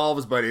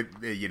resolves, but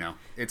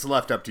it's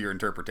left up to your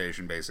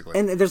interpretation, basically.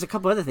 And there's a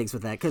couple other things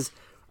with that, because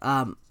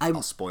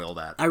I'll spoil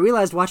that. I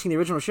realized watching the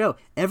original show,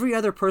 every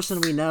other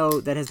person we know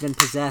that has been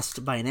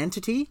possessed by an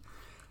entity,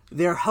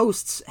 their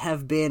hosts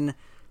have been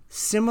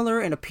similar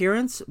in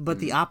appearance, but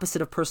the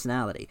opposite of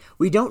personality.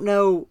 We don't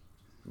know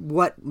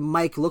what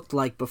Mike looked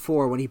like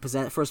before when he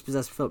first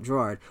possessed Philip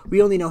Gerard.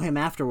 We only know him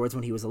afterwards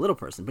when he was a little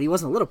person, but he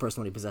wasn't a little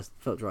person when he possessed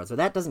Philip Gerard, so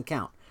that doesn't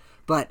count.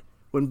 But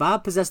when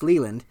Bob possessed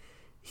Leland,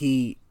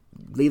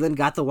 Leland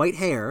got the white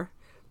hair,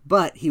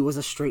 but he was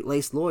a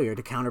straight-laced lawyer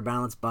to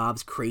counterbalance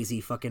Bob's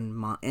crazy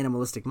fucking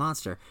animalistic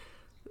monster.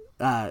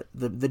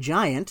 The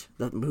giant,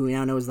 who we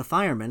now know as the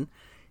fireman,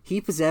 he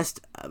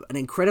possessed an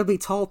incredibly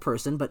tall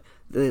person, but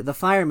the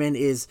fireman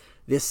is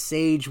this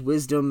sage,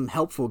 wisdom,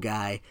 helpful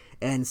guy,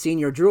 and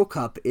Senior Drool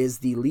Cup is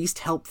the least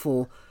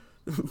helpful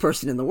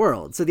person in the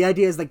world. So the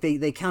idea is, like,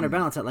 they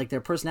counterbalance it, like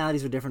their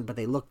personalities are different, but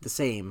they look the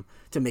same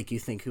to make you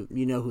think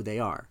who they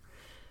are.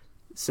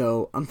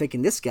 So I'm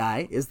thinking this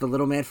guy is the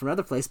little man from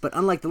another place, but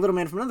unlike the little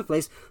man from another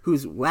place,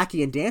 who's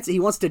wacky and dancing, he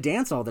wants to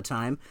dance all the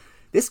time.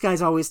 This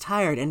guy's always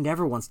tired and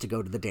never wants to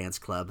go to the dance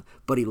club,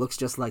 but he looks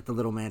just like the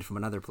little man from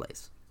another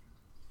place.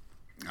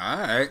 All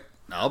right,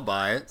 I'll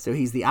buy it. So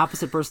he's the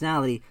opposite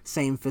personality,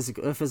 same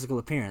physical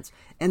appearance.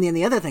 And then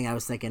the other thing I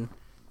was thinking,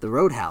 the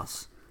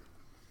Roadhouse.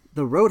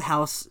 The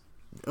Roadhouse,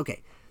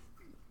 okay,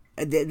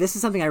 this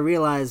is something I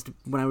realized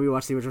when I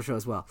rewatched the original show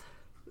as well.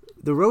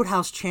 The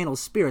Roadhouse channels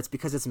spirits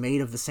because it's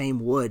made of the same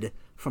wood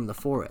from the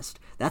forest.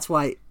 That's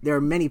why there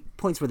are many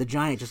points where the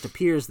giant just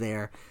appears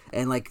there,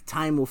 and, like,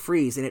 time will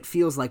freeze, and it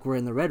feels like we're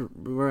in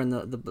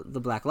the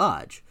Black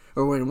Lodge,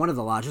 or we're in one of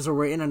the lodges, or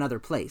we're in another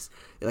place.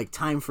 Like,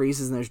 time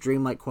freezes and there's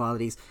dreamlike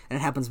qualities, and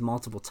it happens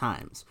multiple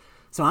times.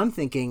 So I'm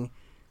thinking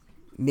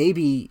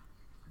maybe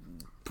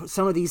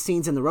some of these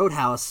scenes in the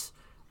Roadhouse,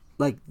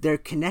 like, they're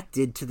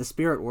connected to the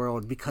spirit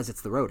world because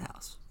it's the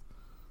Roadhouse.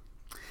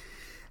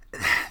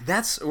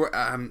 That's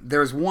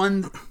there's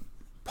one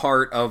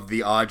part of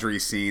the Audrey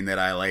scene that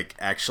I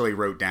actually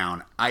wrote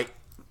down.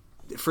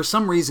 For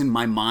some reason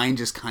my mind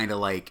just kind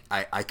of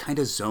I kind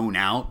of zone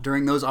out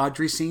during those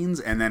Audrey scenes,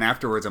 and then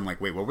afterwards I'm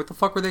like, wait, what the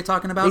fuck were they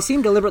talking about? They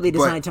seem deliberately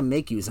designed to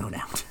make you zone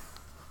out.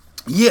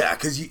 Yeah,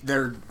 because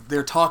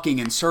they're talking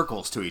in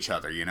circles to each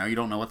other. You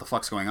don't know what the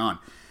fuck's going on.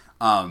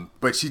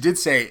 But she did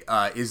say,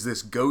 "Is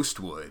this ghost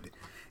wood?"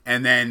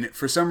 And then,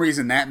 for some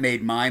reason, that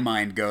made my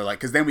mind go,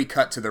 because then we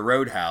cut to the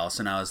Roadhouse,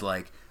 and I was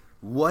like,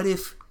 what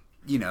if,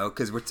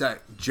 because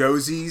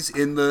Josie's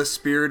in the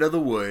spirit of the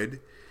wood,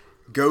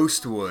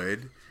 ghost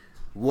wood,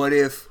 what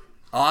if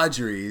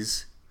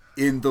Audrey's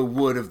in the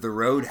wood of the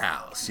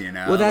Roadhouse,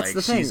 Well, that's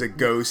the thing. She's a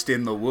ghost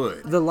in the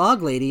wood. The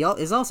log lady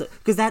is also,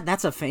 because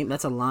that's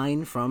a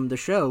line from the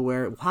show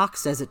where Hawk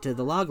says it to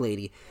the log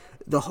lady.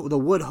 The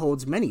wood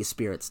holds many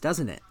spirits,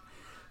 doesn't it?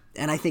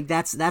 And I think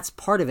that's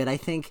part of it. I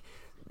think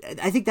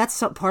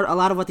that's a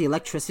lot of what the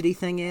electricity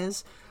thing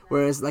is.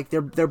 Whereas, like,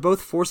 they're both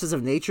forces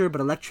of nature,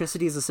 but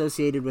electricity is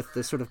associated with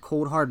the sort of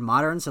cold, hard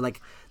modern. So, like,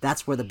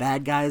 that's where the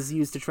bad guys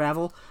used to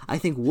travel. I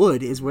think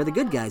wood is where the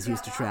good guys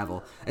used to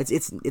travel.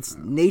 It's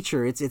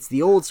nature. It's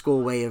the old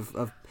school way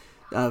of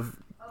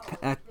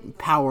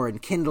power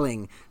and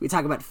kindling. We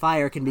talk about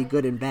fire can be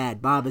good and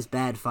bad. Bob is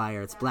bad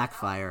fire. It's black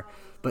fire.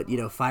 But,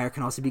 fire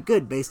can also be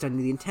good based on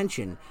the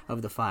intention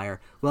of the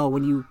fire. Well,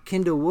 when you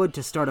kindle wood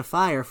to start a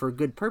fire for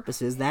good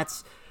purposes,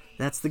 that's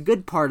the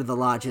good part of the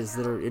lodges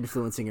that are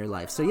influencing your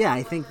life. So, yeah,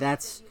 I think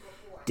that's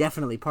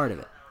definitely part of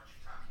it.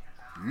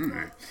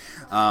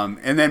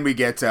 And then we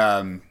get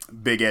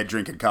Big Ed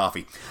drinking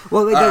coffee.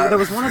 Well, there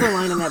was one other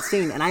line in that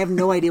scene, and I have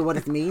no idea what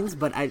it means,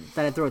 but I'd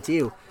throw it to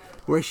you,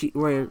 where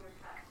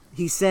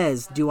he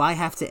says, "Do I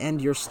have to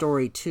end your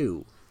story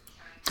too?"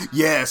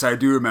 Yes, I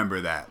do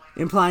remember that.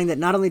 Implying that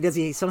not only does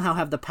he somehow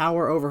have the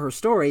power over her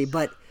story,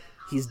 but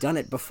he's done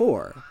it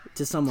before.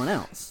 to someone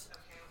else.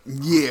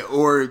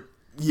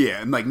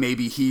 Yeah, and like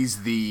maybe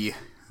he's the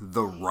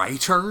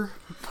writer,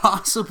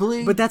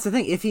 possibly. But that's the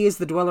thing. If he is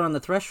the dweller on the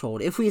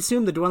threshold, if we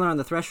assume the dweller on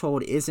the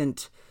threshold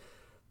isn't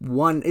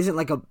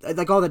like all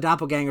the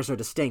doppelgangers are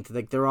distinct,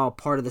 like they're all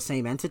part of the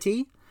same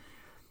entity.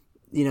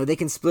 You know, they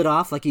can split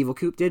off like Evil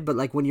Coop did, but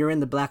like when you're in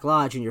the Black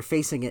Lodge and you're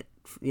facing it,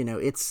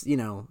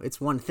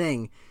 it's one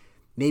thing.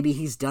 Maybe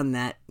he's done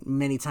that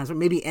many times. But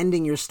maybe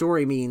ending your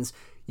story means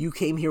you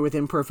came here with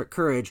imperfect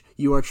courage.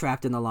 You are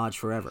trapped in the lodge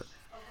forever.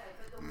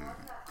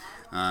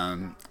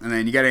 And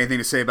then you got anything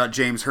to say about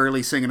James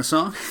Hurley singing a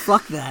song?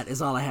 Fuck that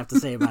is all I have to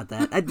say about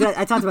that.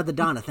 I talked about the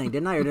Donna thing,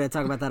 didn't I? Or did I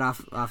talk about that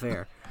off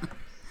air?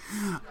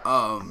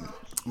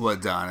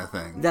 What Donna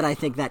thing? That I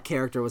think that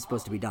character was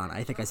supposed to be Donna.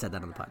 I think I said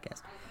that on the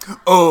podcast.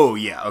 Oh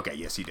yeah, okay,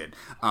 yes you did.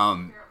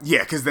 Yeah,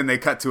 because then they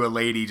cut to a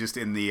lady just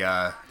in the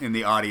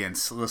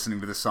audience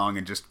listening to the song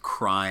and just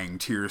crying,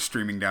 tears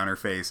streaming down her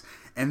face,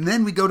 and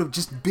then we go to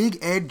just Big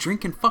Ed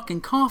drinking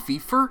fucking coffee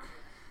for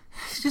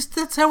just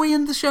that's how we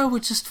end the show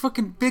with just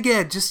fucking Big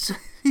Ed. Just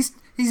he's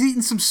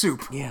eating some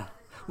soup. Yeah.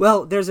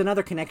 Well, there's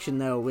another connection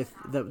though with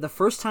the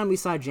first time we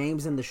saw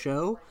James in the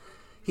show,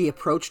 he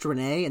approached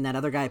Renee and that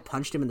other guy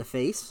punched him in the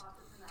face.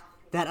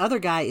 That other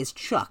guy is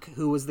Chuck,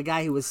 who was the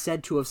guy who was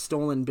said to have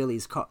stolen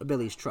Billy's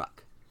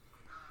truck.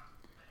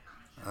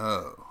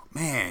 Oh,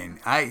 man.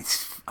 I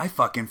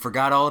fucking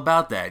forgot all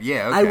about that.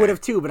 Yeah, okay. I would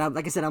have too, but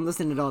like I said, I'm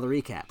listening to all the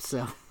recaps,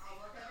 so.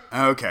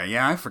 Okay,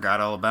 yeah, I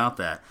forgot all about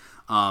that.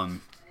 But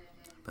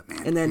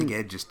man, and then Big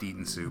Ed just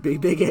eating soup.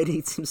 Big Ed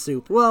eats some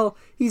soup. Well,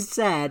 he's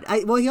sad.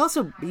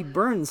 He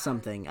burned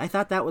something. I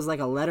thought that was like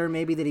a letter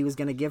maybe that he was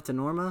going to give to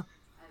Norma.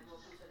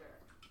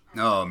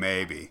 Oh,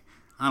 maybe.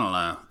 I don't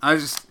know.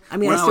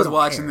 When I still was don't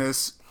watching care.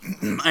 this,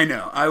 I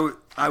know.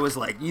 I was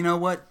like, you know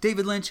what,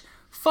 David Lynch,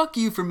 fuck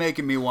you for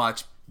making me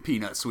watch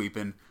Peanut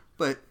Sweeping,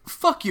 but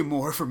fuck you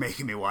more for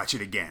making me watch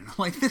it again.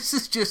 Like, this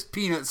is just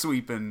Peanut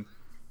Sweeping,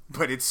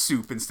 but it's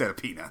soup instead of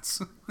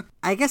peanuts.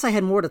 I guess I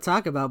had more to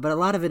talk about, but a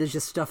lot of it is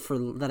just stuff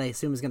that I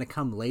assume is going to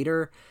come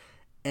later.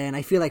 And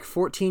I feel like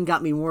 14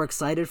 got me more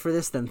excited for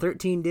this than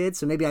 13 did,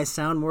 so maybe I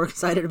sound more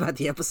excited about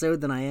the episode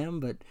than I am,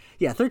 but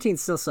yeah, 13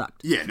 still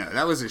sucked. Yeah, no,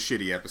 that was a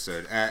shitty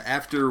episode.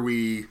 After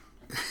we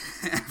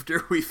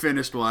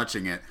finished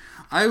watching it,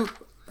 I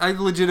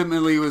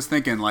legitimately was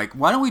thinking, like,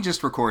 why don't we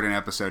just record an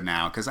episode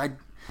now? Because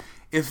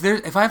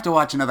if I have to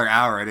watch another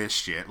hour of this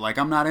shit, like,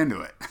 I'm not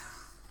into it.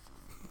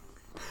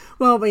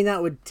 Well, I mean,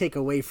 that would take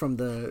away from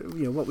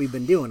what we've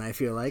been doing, I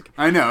feel like.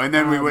 I know, and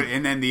then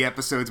and then the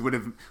episodes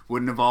wouldn't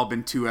have all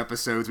been 2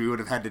 episodes. We would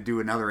have had to do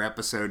another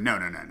episode. No.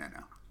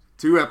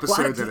 2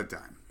 episodes at a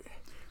time.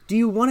 Do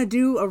you want to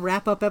do a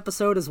wrap-up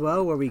episode as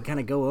well, where we kind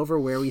of go over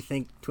where we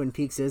think Twin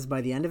Peaks is by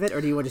the end of it,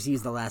 or do you want to just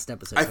use the last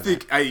episode?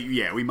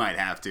 We might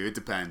have to. It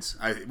depends.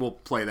 We'll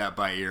play that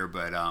by ear,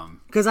 but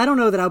because I don't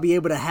know that I'll be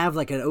able to have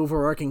like an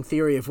overarching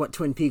theory of what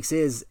Twin Peaks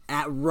is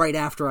right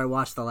after I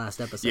watch the last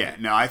episode. Yeah,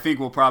 no, I think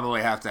we'll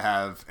probably have to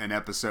have an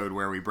episode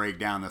where we break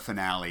down the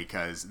finale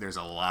because there's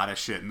a lot of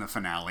shit in the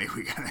finale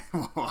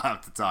we'll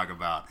have to talk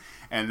about,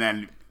 and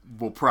then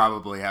we'll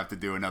probably have to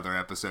do another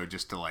episode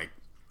just to like.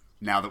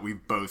 Now that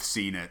we've both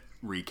seen it,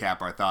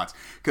 recap our thoughts.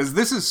 Because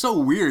this is so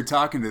weird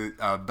talking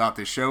about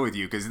this show with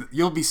you, because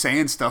you'll be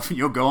saying stuff and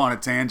you'll go on a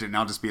tangent and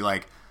I'll just be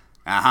like,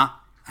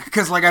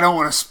 because like I don't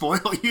want to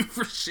spoil you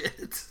for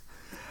shit.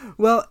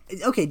 Well,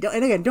 okay,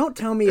 and again, don't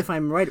tell me if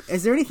I'm right.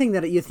 Is there anything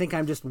that you think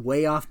I'm just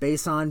way off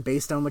based on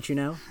what you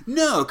know?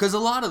 No, because a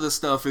lot of the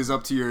stuff is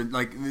up to your,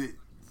 like,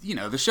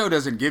 the show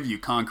doesn't give you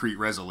concrete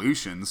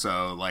resolution,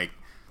 so, like,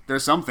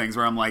 there's some things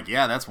where I'm like,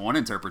 yeah, that's one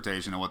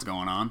interpretation of what's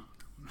going on.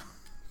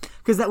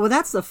 Because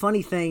that's the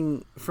funny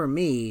thing for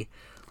me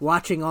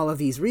watching all of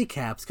these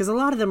recaps, because a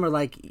lot of them are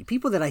like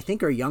people that I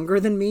think are younger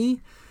than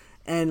me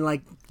and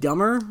like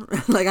dumber.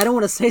 Like, I don't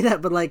want to say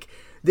that, but like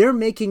they're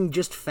making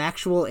just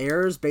factual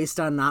errors based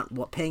on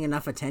not paying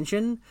enough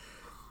attention.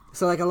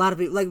 So like a lot of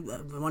people, like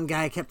one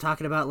guy kept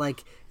talking about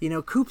like,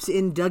 Coop's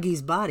in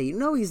Dougie's body.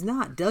 No, he's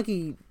not.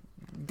 Dougie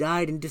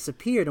died and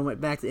disappeared and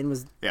went back and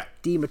was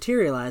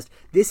dematerialized.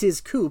 This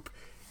is Coop.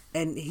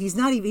 And he's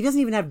not even, he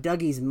doesn't even have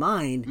Dougie's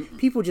mind.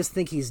 People just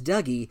think he's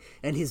Dougie,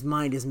 and his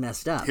mind is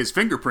messed up. His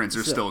fingerprints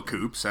are still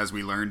Coop's, as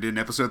we learned in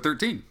episode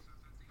 13.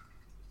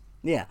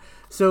 Yeah.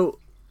 So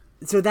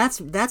that's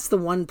the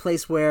one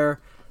place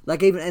where,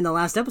 like, even in the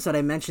last episode,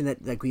 I mentioned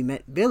that, like, we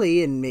met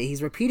Billy, and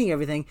he's repeating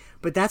everything,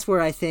 but that's where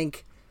I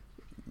think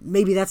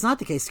maybe that's not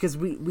the case, because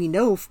we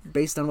know,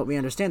 based on what we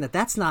understand,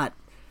 that's not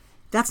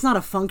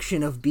a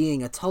function of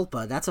being a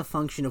tulpa. That's a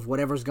function of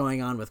whatever's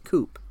going on with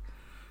Coop.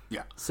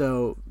 Yeah.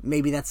 So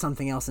maybe that's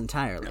something else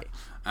entirely.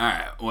 Yeah. All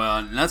right.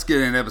 Well, let's get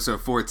into episode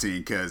 14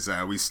 because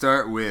we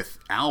start with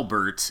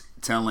Albert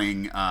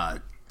telling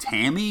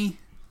Tammy.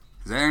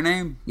 Is that her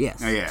name?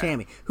 Yes. Oh, yeah.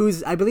 Tammy.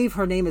 I believe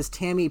her name is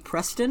Tammy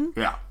Preston.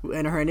 Yeah.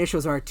 And her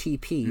initials are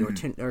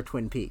TP or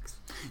Twin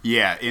Peaks.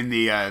 Yeah. In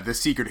the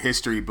Secret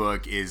History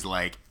book is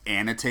like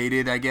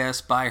annotated, I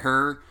guess, by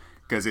her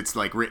because it's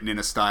like written in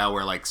a style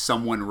where like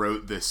someone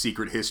wrote the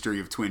Secret History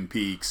of Twin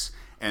Peaks.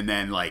 And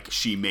then, like,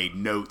 she made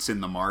notes in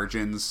the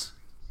margins.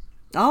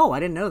 Oh, I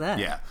didn't know that.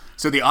 Yeah.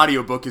 So the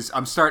audiobook is,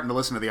 I'm starting to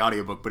listen to the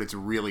audiobook, but it's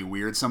really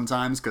weird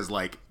sometimes because,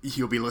 like,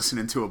 you'll be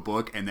listening to a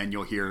book and then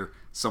you'll hear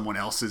someone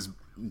else's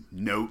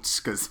notes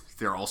because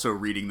they're also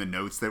reading the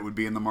notes that would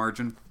be in the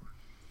margin.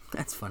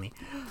 That's funny.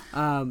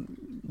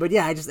 But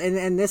yeah, I just,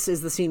 and this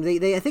is the scene.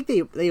 I think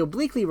they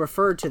obliquely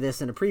referred to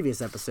this in a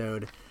previous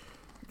episode.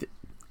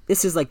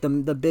 This is like the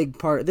big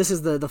part. This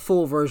is the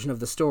full version of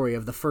the story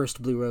of the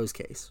first Blue Rose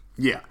case.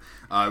 Yeah.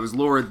 It was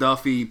Laura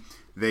Duffy.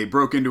 They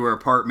broke into her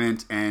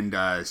apartment and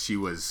she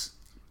was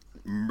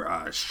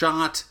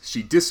shot.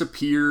 She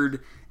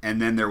disappeared.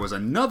 And then there was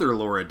another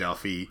Laura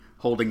Duffy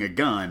holding a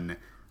gun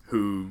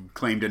who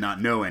claimed to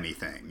not know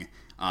anything.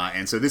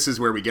 And so this is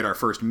where we get our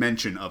first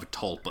mention of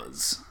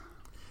tulpas.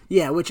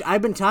 Yeah, which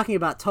I've been talking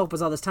about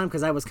tulpas all this time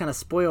because I was kind of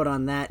spoiled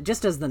on that.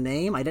 Just as the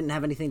name, I didn't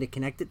have anything to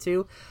connect it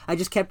to. I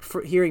just kept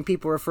hearing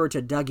people refer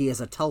to Dougie as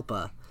a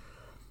tulpa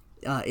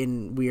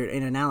in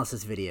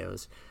analysis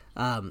videos.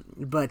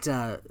 But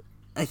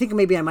I think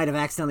maybe I might have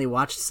accidentally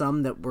watched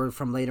some that were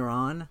from later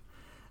on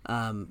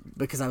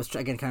because I was,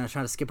 again, kind of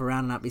trying to skip around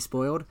and not be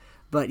spoiled.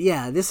 But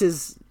yeah, this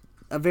is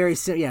a very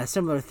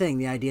similar thing.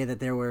 The idea that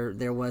there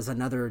was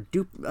another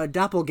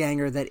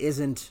doppelganger that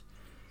isn't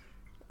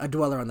a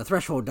dweller on the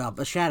threshold,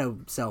 a shadow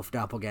self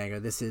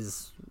doppelganger.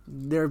 These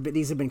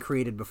have been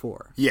created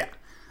before. Yeah,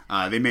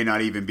 they may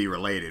not even be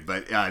related,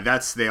 but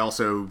they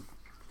also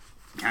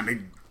kind of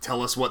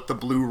tell us what the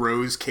Blue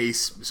Rose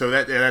case. So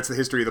that's the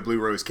history of the Blue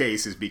Rose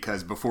case, is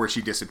because before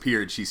she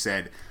disappeared, she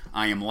said,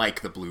 "I am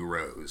like the Blue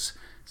Rose."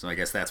 So I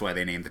guess that's why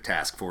they named the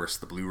task force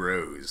the Blue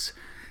Rose.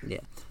 Yeah,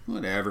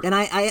 whatever. And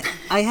I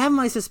have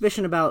my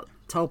suspicion about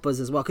tulpas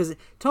as well, because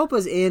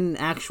tulpas in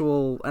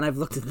actual, and I've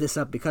looked this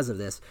up because of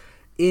this,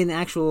 in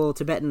actual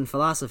Tibetan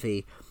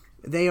philosophy,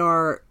 they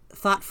are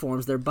thought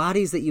forms. They're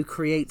bodies that you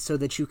create so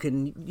that you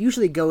can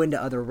usually go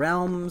into other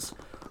realms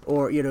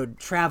or,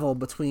 travel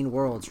between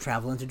worlds,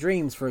 travel into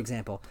dreams, for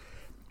example.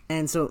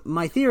 And so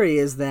my theory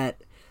is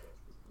that,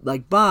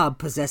 like, Bob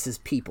possesses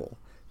people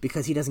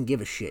because he doesn't give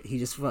a shit.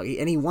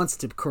 And he wants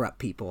to corrupt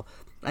people.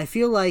 I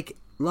feel like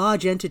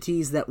large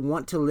entities that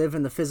want to live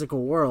in the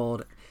physical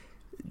world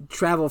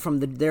travel from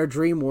their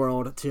dream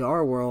world to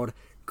our world,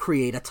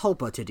 create a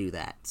tulpa to do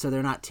that, so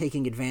they're not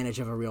taking advantage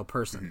of a real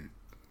person.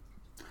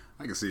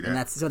 I can see that.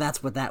 And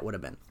that's what that would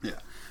have been. Yeah.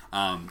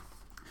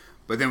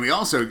 But then we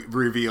also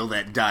reveal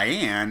that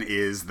Diane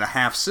is the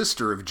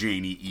half-sister of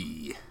Janie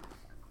E.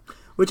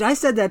 Which I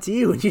said that to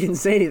you, and you didn't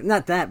say anything.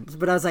 Not that,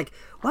 but I was like,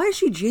 why is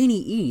she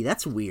Janie E?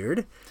 That's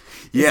weird.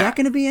 Is that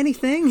going to be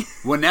anything?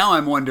 Well, now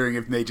I'm wondering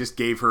if they just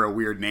gave her a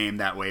weird name.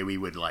 That way we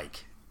would,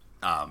 like,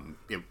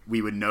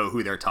 we would know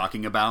who they're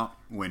talking about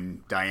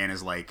when Diane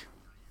is like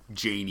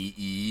Janie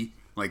E.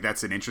 Like,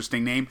 that's an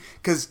interesting name.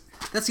 Because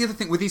that's the other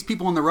thing with these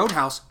people in the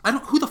Roadhouse.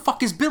 Who the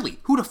fuck is Billy?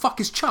 Who the fuck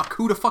is Chuck?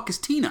 Who the fuck is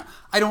Tina?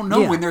 I don't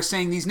know when they're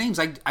saying these names.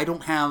 I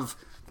don't have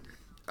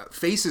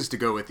faces to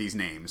go with these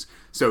names.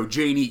 So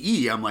Janie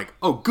E, I'm like,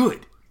 oh,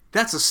 good.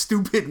 That's a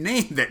stupid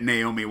name that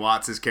Naomi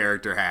Watts'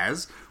 character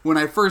has. When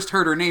I first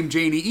heard her name,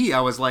 Janie E,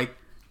 I was like,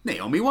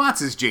 Naomi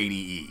Watts is Janie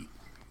E.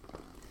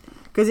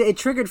 Because it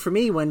triggered for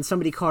me when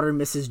somebody called her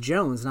Mrs.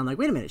 Jones, and I'm like,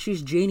 wait a minute,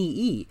 she's Janie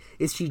E.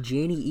 Is she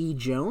Janie E.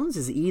 Jones?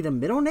 Is E the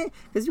middle name?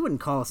 Because you wouldn't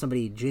call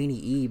somebody Janie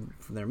E.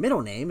 from their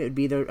middle name. It would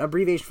be the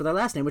abbreviation for their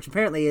last name, which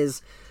apparently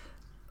is...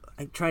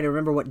 I try to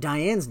remember what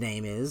Diane's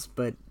name is,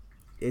 but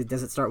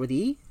does it start with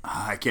E?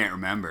 I can't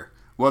remember.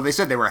 Well, they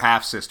said they were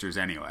half-sisters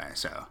anyway,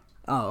 so...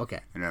 Oh, okay.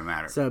 It doesn't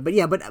matter. So,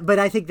 but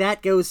I think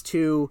that goes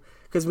to...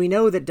 Because we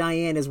know that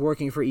Diane is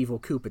working for Evil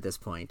Coop at this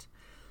point.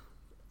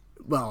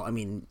 Well, I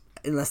mean...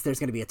 Unless there's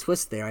going to be a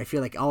twist there. I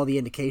feel like all the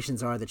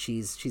indications are that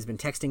she's been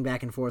texting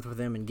back and forth with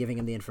him and giving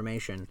him the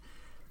information.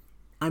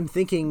 I'm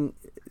thinking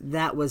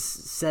that was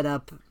set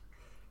up,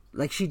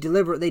 like they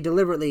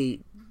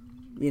deliberately,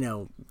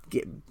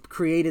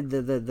 created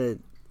the.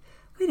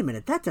 Wait a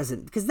minute, that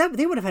doesn't, because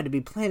they would have had to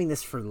be planning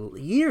this for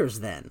years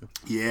then.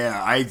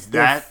 Yeah,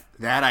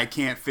 that I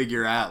can't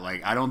figure out.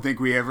 Like, I don't think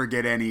we ever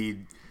get any,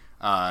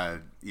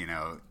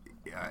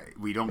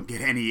 we don't get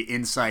any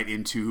insight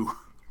into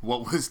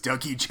what was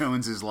Dougie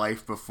Jones's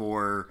life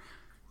before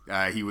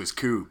he was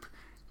Coop,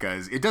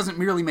 because it doesn't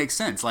really make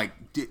sense. Like,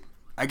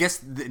 I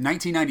guess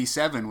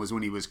 1997 was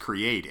when he was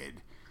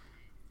created.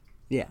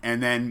 Yeah,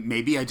 and then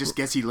maybe I just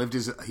guess he lived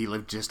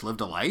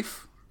a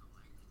life.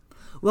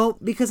 Well,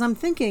 because I'm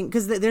thinking,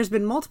 because there's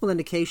been multiple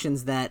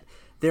indications that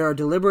there are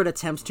deliberate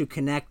attempts to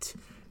connect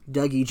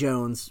Dougie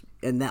Jones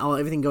and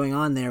everything going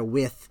on there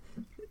with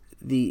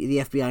the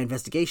FBI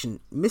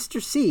investigation.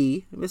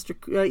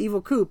 Mr.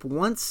 Evil Coop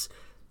wants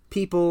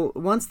the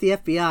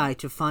FBI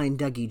to find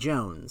Dougie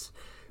Jones,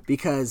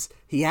 because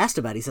he asked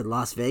about it. He said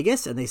Las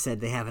Vegas, and they said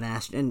they haven't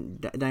asked,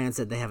 and Diane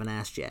said they haven't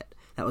asked yet.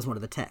 That was one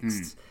of the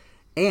texts.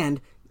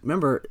 And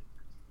remember,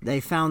 they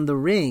found the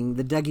ring,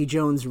 the Dougie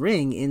Jones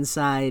ring,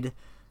 inside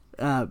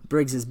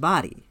Briggs's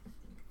body,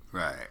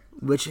 right?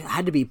 Which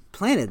had to be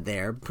planted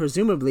there,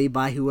 presumably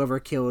by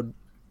whoever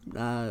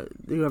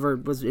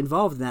was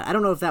involved in that. I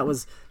don't know if that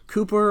was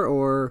Cooper,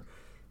 or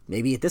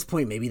maybe at this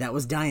point, maybe that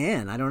was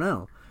Diane. I don't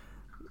know.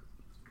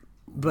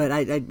 But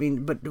I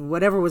mean, but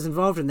whatever was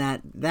involved in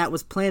that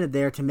was planted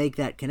there to make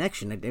that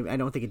connection. I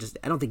don't think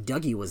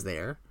Dougie was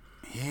there.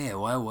 Yeah,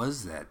 why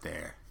was that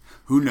there?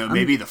 Who knows?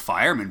 Maybe the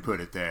fireman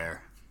put it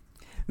there.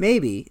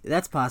 Maybe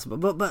that's possible,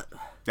 but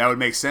that would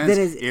make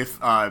sense if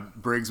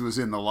Briggs was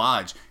in the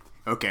lodge.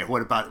 Okay,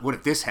 what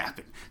if this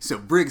happened? So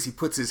Briggs, he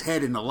puts his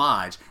head in the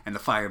lodge, and the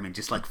fireman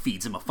just like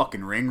feeds him a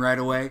fucking ring right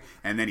away,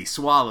 and then he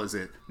swallows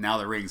it. Now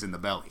the ring's in the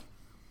belly.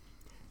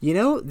 You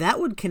know, that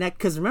would connect,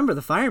 because remember,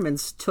 the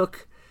firemen's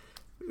took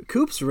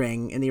Coop's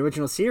ring in the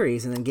original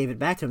series and then gave it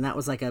back to him. That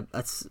was like a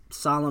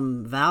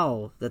solemn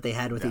vow that they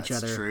had with each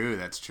other.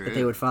 That's true. That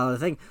they would follow the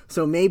thing.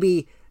 So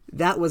maybe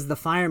that was the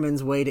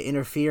fireman's way to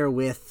interfere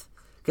with,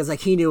 because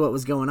like he knew what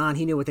was going on.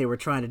 He knew what they were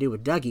trying to do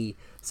with Dougie,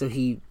 so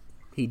he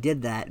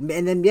did that.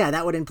 And then, yeah,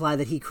 that would imply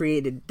that he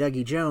created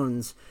Dougie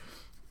Jones.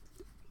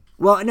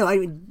 Well, no, I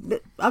mean,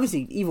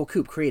 obviously Evil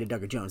Coop created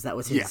Dougie Jones. That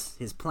was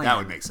his plan. That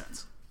would make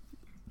sense.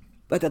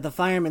 But that the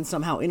fireman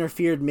somehow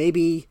interfered,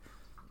 maybe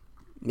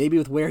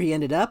with where he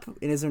ended up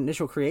in his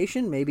initial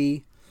creation.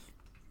 Maybe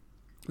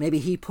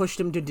he pushed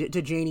him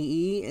to Janie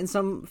E in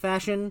some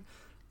fashion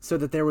so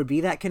that there would be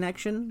that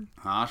connection.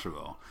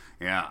 Possible.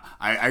 Yeah.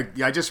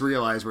 I just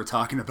realized we're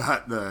talking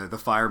about the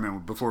fireman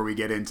before we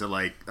get into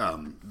like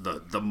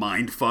the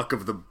mind fuck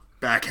of the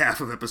back half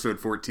of episode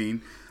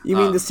 14. You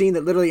mean the scene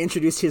that literally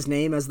introduced his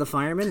name as the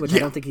fireman, which I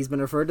don't think he's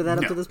been referred to up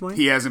to this point?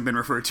 He hasn't been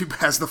referred to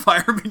as the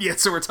fireman yet,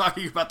 so we're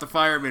talking about the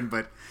fireman,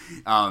 but...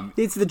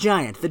 it's the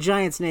Giant. The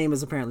Giant's name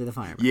is apparently the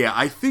fireman. Yeah,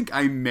 I think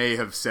I may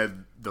have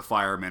said the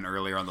fireman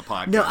earlier on the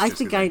podcast. No, I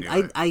think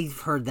I've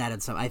heard that in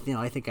some... I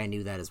think I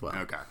knew that as well.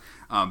 Okay.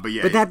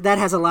 But that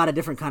has a lot of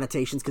different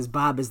connotations, because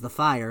Bob is the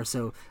fire,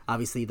 so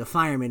obviously the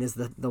fireman is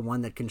the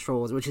one that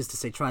controls, which is to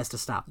say tries to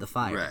stop the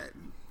fire. Right.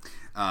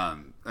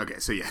 Okay,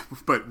 so yeah,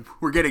 but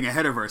we're getting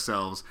ahead of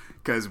ourselves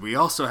because we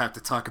also have to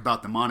talk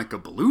about the Monica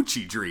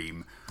Bellucci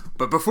dream.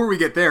 But before we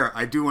get there,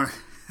 I do want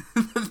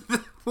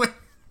to...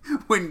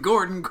 when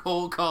Gordon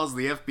Cole calls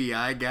the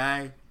FBI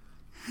guy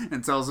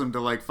and tells him to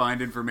like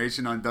find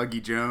information on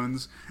Dougie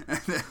Jones, and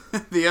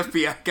the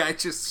FBI guy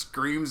just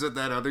screams at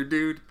that other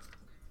dude.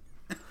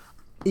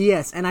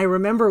 Yes, and I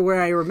remember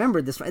where I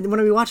remembered this.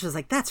 When we watched it, I was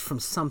like, that's from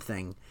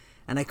something.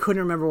 And I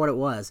couldn't remember what it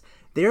was.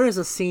 There is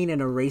a scene in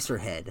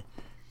Eraserhead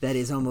that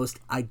is almost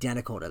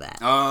identical to that.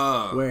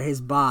 Oh. Where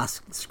his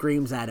boss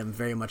screams at him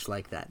very much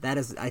like that. That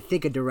is, I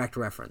think, a direct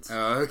reference.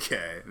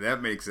 Okay,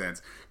 that makes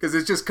sense. Because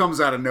it just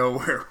comes out of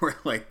nowhere where,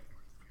 like,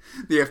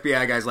 the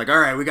FBI guy's like, all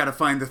right, we got to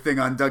find the thing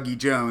on Dougie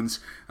Jones.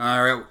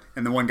 All right.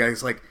 And the one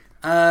guy's like,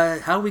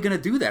 how are we going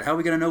to do that? How are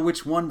we going to know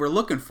which one we're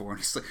looking for? And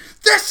he's like,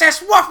 this is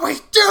what we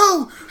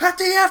do at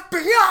the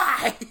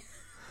FBI!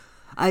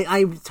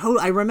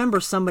 I remember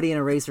somebody in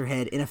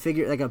Eraserhead in a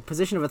figure, like a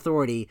position of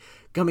authority,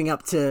 coming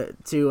up to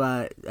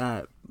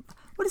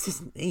what is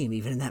his name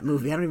even in that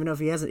movie? I don't even know if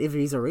he's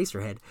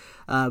Eraserhead,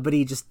 but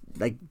he just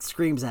like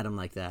screams at him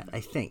like that. I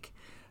think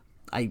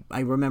I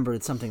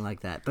remembered something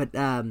like that. But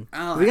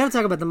we got to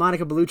talk about the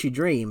Monica Bellucci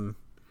dream.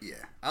 Yeah,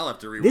 I'll have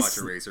to rewatch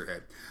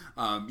Eraserhead.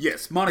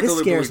 Yes, Monica Bellucci. This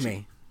scares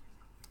me.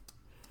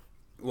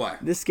 Why?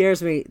 This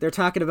scares me. They're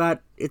talking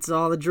about it's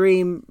all a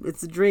dream.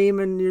 It's a dream,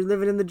 and you're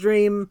living in the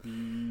dream.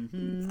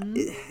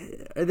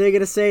 Mm-hmm. Are they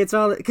gonna say it's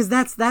all? Because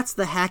that's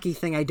the hacky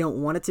thing I don't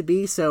want it to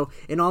be. So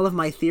in all of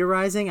my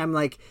theorizing, I'm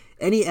like,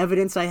 any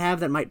evidence I have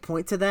that might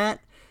point to that,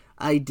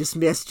 I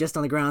dismiss just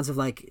on the grounds of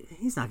like,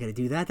 he's not gonna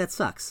do that. That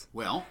sucks.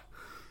 Well,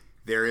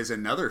 there is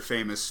another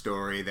famous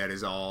story that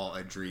is all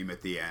a dream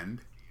at the end.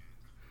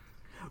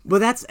 Well,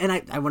 that's and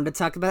I wanted to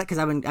talk about it because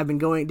I've been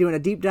doing a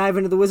deep dive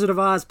into the Wizard of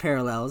Oz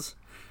parallels.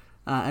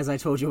 As I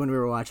told you when we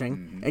were watching.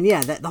 Mm-hmm. And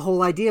yeah, the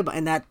whole idea,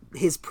 and that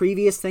his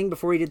previous thing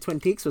before he did Twin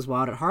Peaks was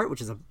Wild at Heart,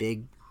 which is a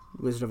big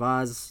Wizard of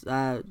Oz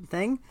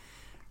thing.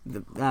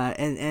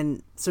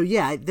 And so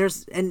yeah,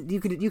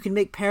 you can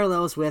make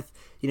parallels with,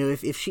 you know,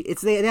 if she,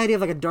 it's the idea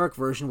of like a dark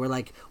version where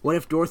like, what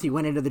if Dorothy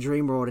went into the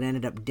dream world and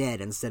ended up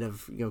dead instead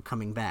of, you know,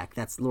 coming back?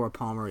 That's Laura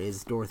Palmer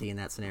is Dorothy in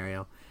that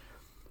scenario.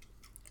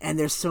 And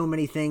there's so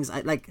many things.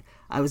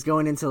 I was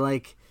going into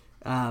like,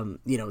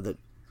 you know,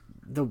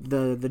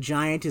 the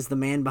giant is the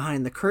man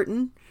behind the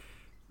curtain,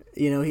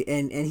 you know,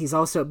 and he's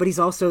also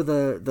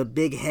the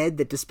big head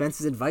that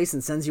dispenses advice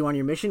and sends you on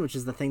your mission, which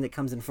is the thing that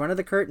comes in front of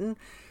the curtain.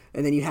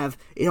 And then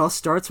it all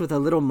starts with a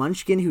little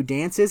munchkin who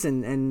dances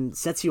and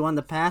sets you on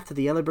the path to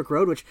the yellow brick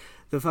road, which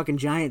the fucking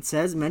giant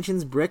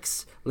mentions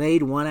bricks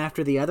laid one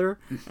after the other.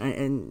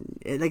 And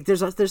like,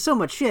 there's so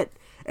much shit.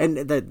 And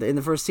in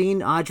the first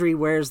scene, Audrey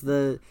wears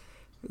the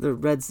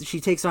red,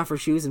 she takes off her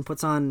shoes and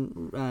puts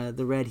on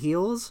the red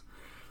heels.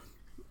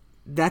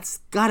 That's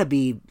got to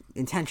be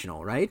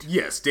intentional, right?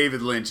 Yes,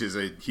 David Lynch is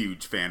a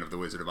huge fan of The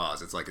Wizard of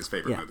Oz. It's like his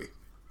favorite movie.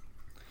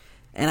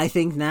 And I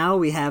think now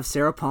we have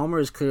Sarah Palmer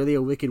as clearly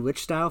a Wicked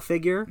Witch style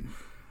figure.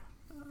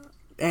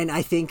 And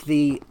I think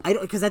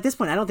because at this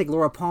point I don't think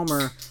Laura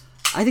Palmer,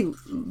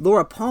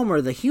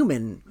 the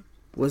human,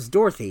 was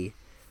Dorothy.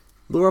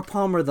 Laura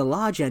Palmer, the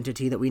lodge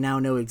entity that we now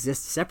know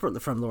exists separately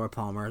from Laura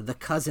Palmer, the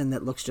cousin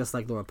that looks just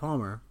like Laura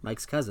Palmer,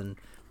 Mike's cousin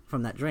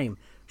from that dream.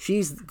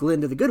 She's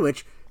Glinda the Good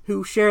Witch.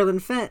 who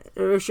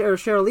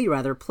Cheryl Lee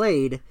rather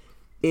played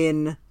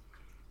in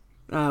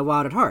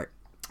Wild at Heart.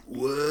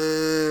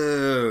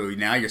 Whoa!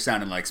 Now you're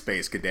sounding like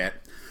Space Cadet.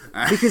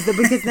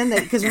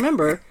 Because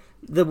remember,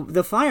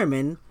 the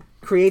fireman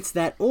creates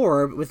that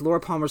orb with Laura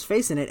Palmer's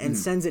face in it and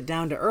sends it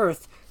down to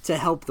Earth to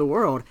help the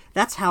world.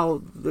 That's how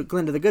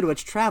Glinda the Good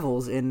Witch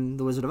travels in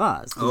The Wizard of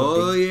Oz.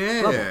 Oh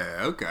yeah,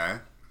 bubble. Okay,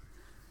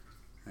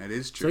 that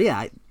is true. So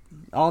yeah,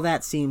 all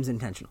that seems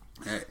intentional.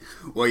 Hey.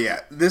 Well,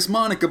 yeah, this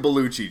Monica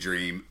Bellucci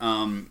dream.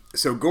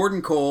 So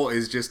Gordon Cole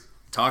is just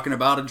talking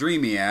about a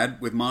dream he had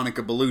with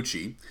Monica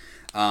Bellucci,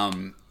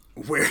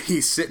 where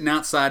he's sitting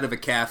outside of a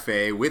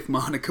cafe with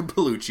Monica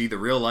Bellucci, the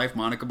real life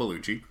Monica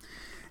Bellucci,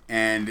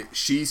 and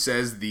she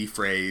says the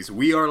phrase,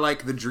 "We are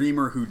like the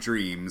dreamer who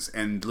dreams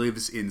and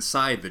lives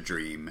inside the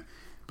dream."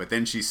 But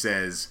then she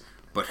says,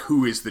 "But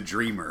who is the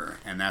dreamer?"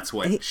 And that's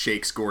what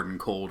shakes Gordon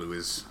Cole to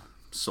his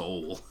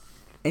soul.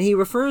 And he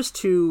refers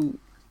to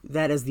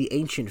that as the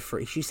ancient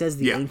phrase. She says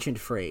the ancient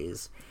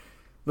phrase,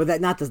 but that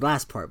not the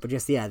last part, but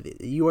just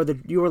you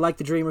are like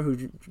the dreamer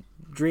who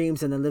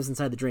dreams and then lives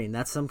inside the dream.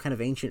 That's some kind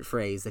of ancient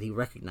phrase that he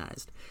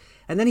recognized.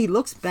 And then he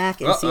looks back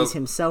and sees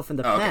himself in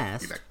the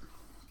past. Okay.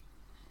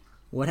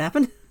 What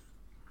happened?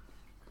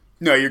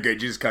 No, you're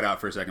good. You just cut out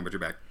for a second, but you're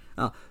back.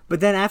 Oh, but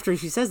then after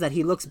she says that,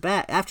 he looks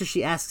back. After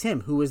she asks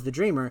him who is the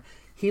dreamer,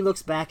 he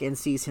looks back and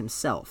sees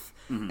himself.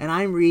 Mm-hmm. And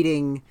I'm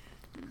reading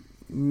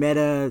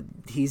meta.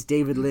 He's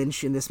David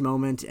Lynch in this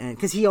moment, and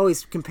because he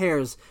always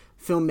compares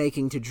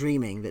filmmaking to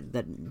dreaming,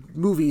 that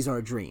movies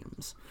are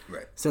dreams,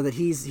 right? So that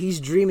he's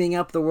dreaming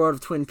up the world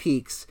of Twin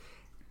Peaks,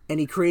 and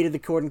he created the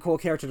Gordon Cole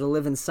character to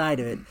live inside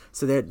of it.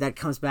 So that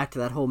comes back to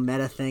that whole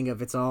meta thing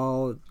of it's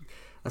all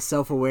a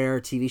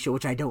self-aware TV show,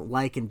 which I don't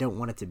like and don't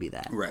want it to be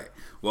that. Right.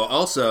 Well,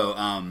 also,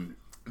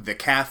 the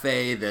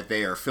cafe that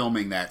they are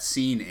filming that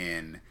scene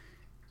in,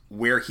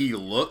 where he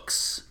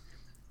looks,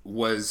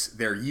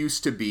 there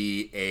used to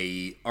be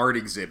a art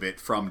exhibit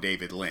from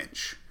David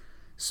Lynch.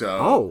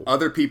 So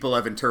other people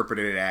have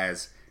interpreted it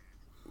as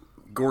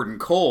Gordon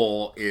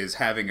Cole is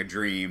having a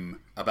dream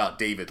about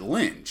David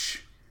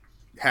Lynch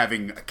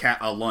having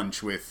a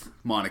lunch with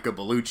Monica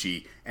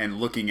Bellucci and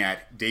looking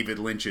at David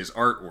Lynch's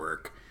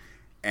artwork.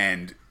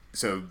 And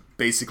so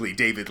basically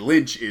David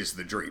Lynch is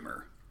the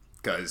dreamer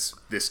because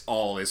this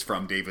all is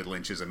from David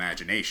Lynch's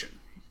imagination.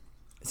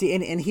 See,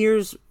 and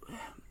here's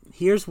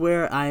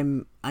where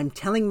I'm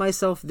telling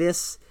myself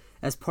this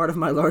as part of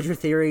my larger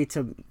theory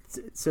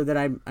so that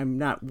I'm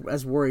not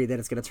as worried that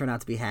it's going to turn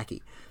out to be hacky.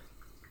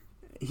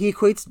 He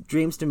equates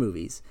dreams to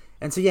movies.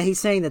 And so yeah, he's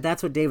saying that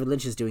that's what David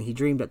Lynch is doing. He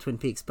dreamed up Twin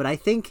Peaks. But I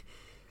think,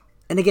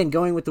 and again,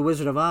 going with the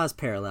Wizard of Oz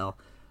parallel,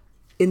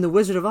 in The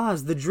Wizard of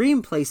Oz, the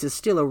dream place is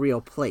still a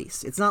real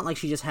place. It's not like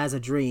she just has a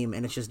dream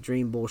and it's just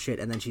dream bullshit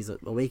and then she's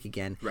awake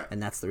again, right,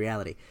 and that's the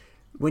reality.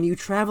 When you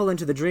travel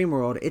into the dream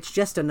world, it's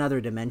just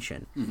another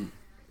dimension. Mm-hmm.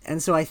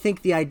 And so I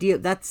think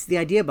that's the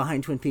idea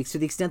behind Twin Peaks, to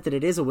the extent that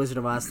it is a Wizard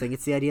of Oz thing.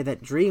 It's the idea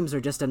that dreams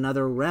are just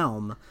another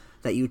realm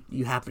that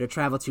you happen to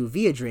travel to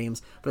via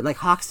dreams. But like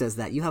Hawk says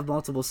that, you have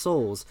multiple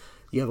souls.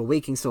 You have a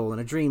waking soul and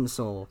a dream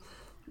soul.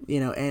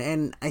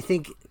 And I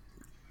think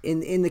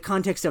in the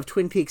context of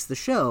Twin Peaks, the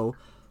show,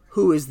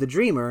 who is the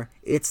dreamer?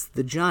 It's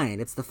the giant.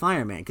 It's the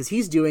fireman. Because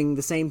he's doing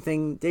the same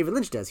thing David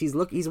Lynch does.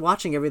 He's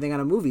watching everything on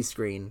a movie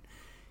screen.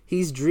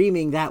 He's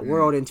dreaming that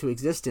world into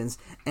existence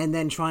and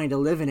then trying to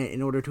live in it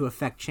in order to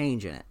affect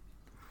change in it.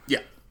 Yeah.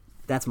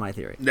 That's my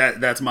theory.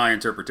 That's my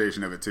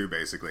interpretation of it too,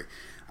 basically.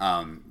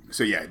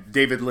 So yeah,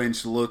 David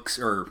Lynch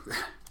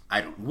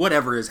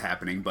whatever is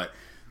happening, but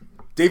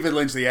David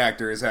Lynch, the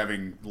actor, is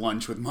having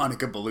lunch with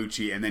Monica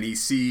Bellucci, and then he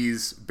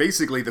sees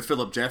basically the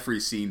Philip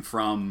Jeffries scene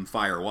from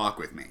Fire Walk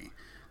with Me.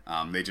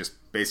 They just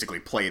basically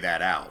play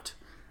that out.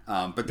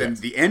 But then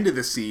the end of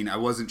the scene, I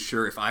wasn't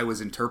sure if I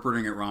was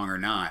interpreting it wrong or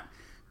not,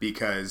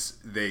 because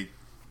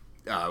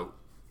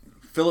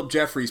Philip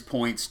Jeffries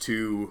points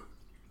to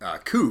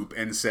Coop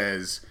and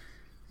says,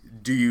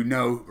 "Do you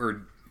know,"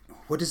 or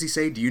what does he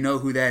say? "Do you know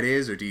who that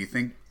is, or do you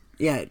think?"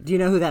 Yeah, do you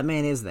know who that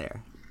man is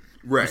there?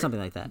 Right, or something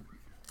like that.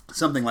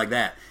 Something like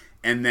that.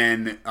 And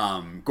then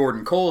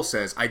Gordon Cole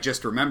says, "I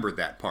just remembered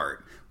that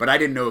part," but I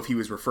didn't know if he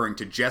was referring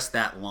to just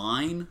that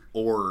line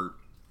or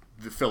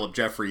the Philip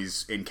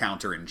Jeffries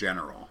encounter in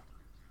general.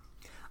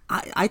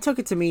 I took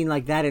it to mean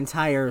like that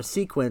entire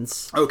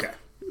sequence. Okay.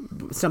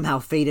 Somehow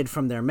faded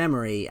from their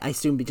memory. I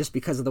assume just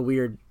because of the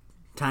weird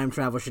time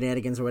travel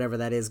shenanigans or whatever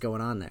that is going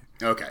on there.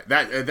 Okay,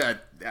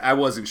 that I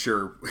wasn't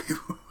sure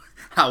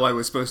how I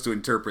was supposed to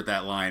interpret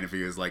that line. If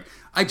he was like,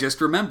 "I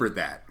just remembered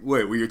that."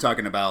 Wait, were you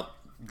talking about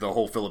the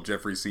whole Philip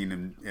Jeffries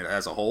scene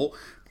as a whole?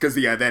 Because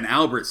then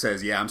Albert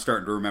says, "Yeah, I'm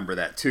starting to remember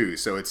that too."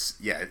 So it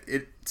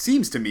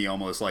seems to me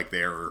almost like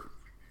they're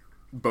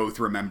both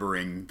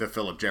remembering the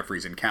Philip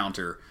Jeffries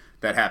encounter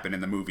that happened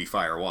in the movie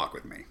Fire Walk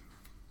with Me.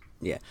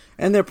 Yeah,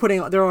 and they're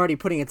already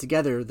putting it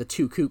together, the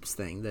two Coops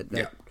thing.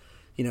 That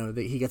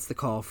he gets the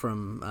call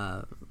from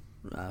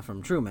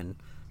Truman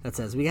that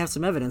says, "We have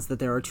some evidence that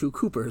there are two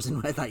Coopers,"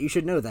 and I thought you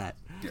should know that.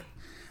 Yeah.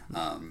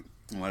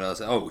 What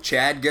else? Oh,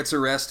 Chad gets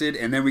arrested,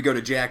 and then we go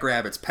to Jack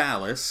Rabbit's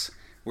palace,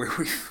 where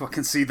we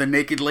fucking see the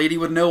naked lady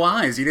with no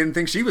eyes. You didn't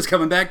think she was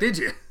coming back, did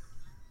you?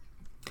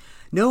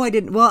 No, I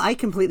didn't. Well, I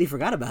completely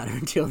forgot about her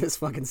until this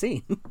fucking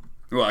scene.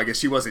 Well, I guess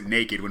she wasn't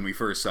naked when we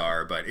first saw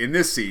her, but in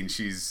this scene,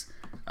 she's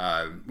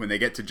when they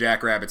get to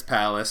Jack Rabbit's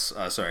palace.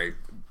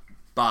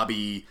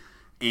 Bobby,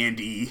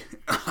 Andy,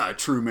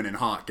 Truman, and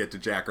Hawk get to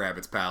Jack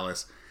Rabbit's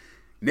palace.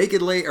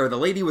 The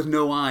lady with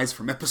no eyes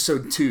from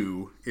episode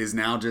 2 is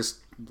now just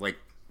like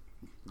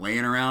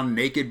laying around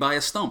naked by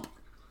a stump.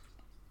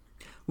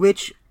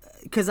 Which,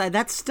 because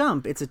that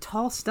stump, it's a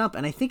tall stump,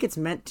 and I think it's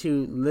meant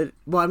to.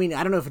 Well, I mean,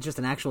 I don't know if it's just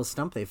an actual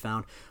stump they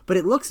found, but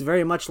it looks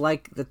very much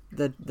like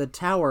the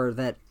tower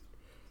that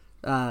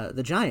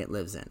the giant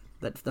lives in,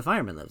 that the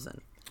fireman lives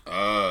in.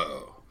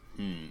 Oh,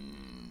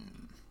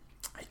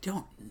 I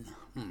don't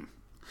know.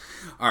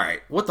 All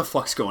right, what the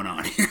fuck's going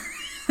on here?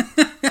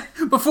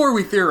 Before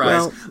we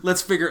theorize,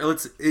 let's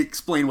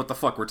explain what the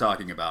fuck we're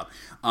talking about.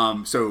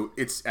 So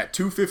it's at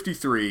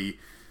 2:53.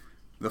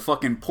 The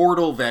fucking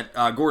portal that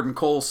Gordon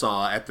Cole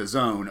saw at the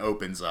Zone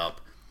opens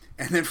up,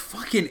 and then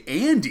fucking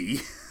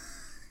Andy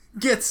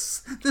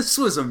gets. This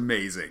was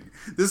amazing.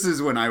 This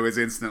is when I was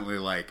instantly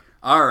like,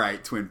 "All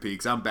right, Twin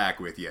Peaks, I'm back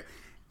with you."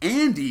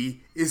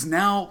 Andy is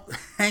now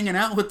hanging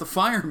out with the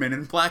firemen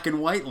in Black and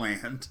White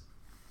Land.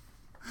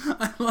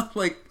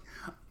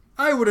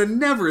 I would have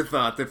never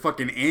thought that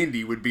fucking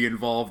Andy would be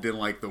involved in,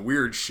 like, the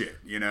weird shit,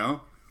 you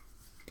know?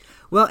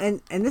 Well,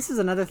 and this is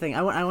another thing.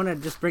 I want to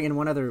just bring in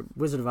one other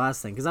Wizard of Oz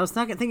thing, because I was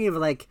thinking of,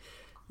 like,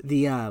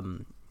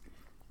 the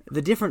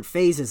different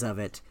phases of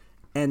it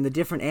and the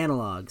different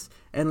analogs.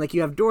 And, like,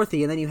 you have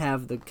Dorothy, and then you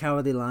have the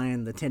Cowardly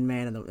Lion, the Tin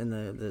Man,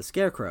 and the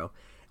Scarecrow.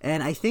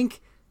 And I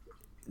think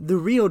the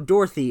real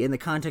Dorothy in the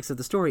context of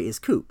the story is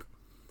Coop.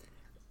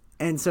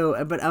 And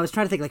so, but I was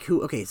trying to think,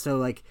 like, so,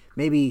 like,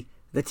 maybe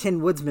the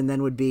Tin Woodsman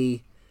then would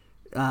be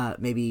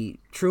maybe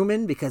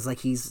Truman, because, like,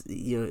 he's,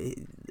 you know,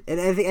 and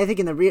I think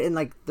in the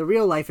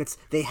real life,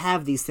 they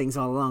have these things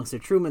all along. So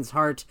Truman's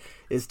heart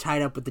is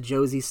tied up with the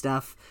Josie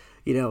stuff.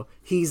 You know,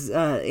 he's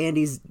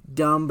Andy's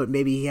dumb, but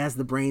maybe he has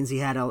the brains he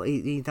had.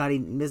 He thought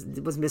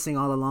was missing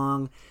all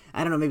along.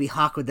 I don't know. Maybe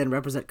Hawk would then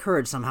represent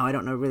courage somehow. I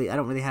don't know. Really, I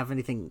don't really have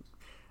anything.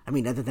 I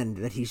mean, other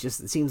than that, he's just,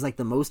 it seems like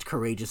the most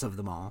courageous of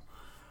them all.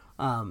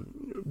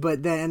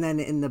 But then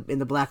in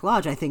the Black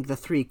Lodge, I think the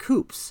three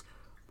Coops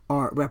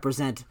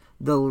represent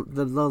the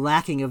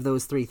lacking of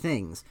those three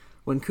things.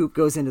 When Coop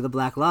goes into the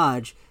Black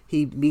Lodge,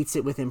 he meets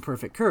it with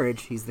imperfect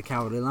courage. He's the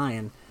Cowardly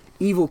Lion.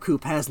 Evil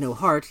Coop has no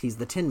heart. He's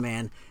the Tin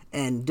Man.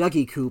 And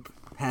Dougie Coop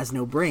has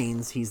no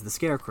brains. He's the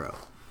Scarecrow.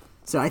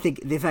 So I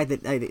think the fact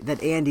that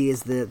Andy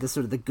is the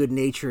sort of the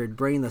good-natured,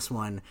 brainless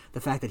one,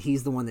 the fact that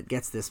he's the one that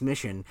gets this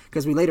mission,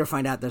 because we later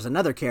find out there's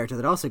another character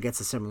that also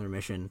gets a similar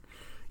mission.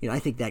 You know, I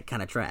think that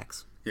kind of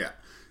tracks. Yeah,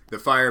 the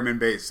fireman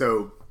base.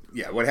 So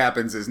yeah, what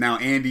happens is now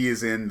Andy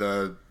is in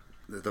the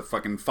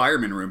fucking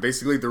fireman room,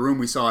 basically the room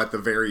we saw at the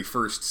very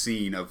first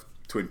scene of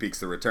Twin Peaks: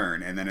 The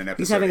Return, and then in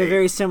episode he's having 8, a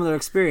very similar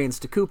experience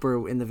to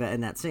Cooper in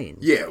that scene.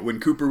 Yeah, when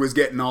Cooper was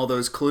getting all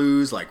those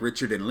clues, like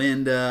Richard and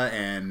Linda,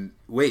 and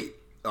what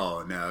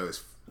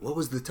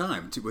was the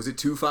time? Was it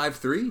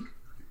 2:53?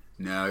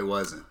 No, it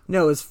wasn't.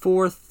 No, it was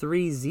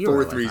 4:30.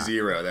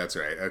 4:30. That's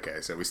right. Okay,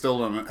 so we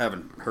still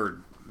haven't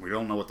heard. We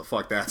don't know what the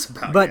fuck that's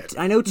about. But yet.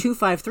 I know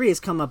 2:53 has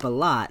come up a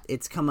lot.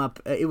 It's come up.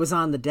 It was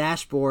on the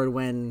dashboard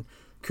when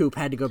Coop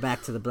had to go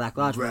back to the Black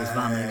Lodge when he was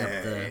vomiting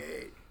up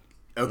the.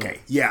 Okay,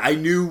 yeah, I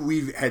knew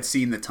we had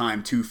seen the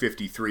time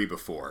 2:53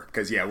 before,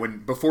 because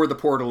before the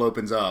portal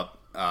opens up,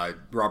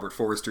 Robert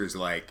Forster's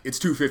like, it's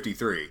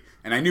 2:53,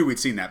 and I knew we'd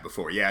seen that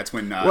before. Yeah, it's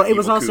when it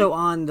was also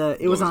on the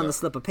the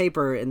slip of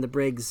paper in the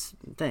Briggs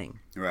thing.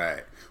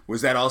 Right.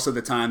 Was that also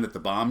the time that the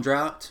bomb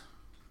dropped?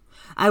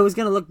 I was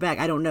gonna look back.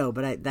 I don't know,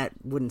 but that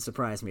wouldn't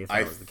surprise me if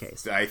that was the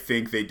case. I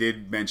think they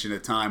did mention a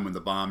time when the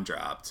bomb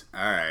dropped.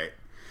 All right.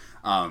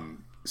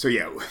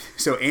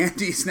 So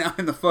Andy's now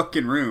in the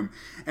fucking room,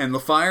 and the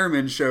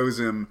fireman shows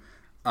him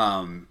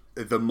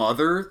the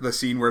mother, the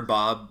scene where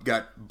Bob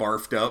got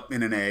barfed up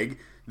in an egg,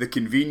 the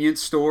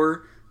convenience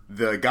store,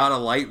 the Got a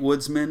Light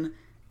Woodsman,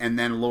 and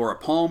then Laura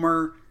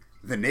Palmer,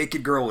 the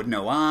naked girl with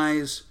no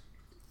eyes.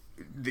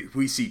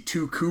 We see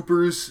two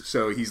Coopers,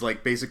 so he's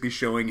like basically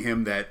showing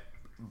him that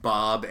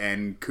Bob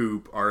and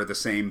Coop are the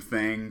same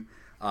thing,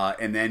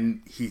 and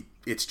then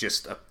it's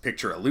just a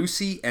picture of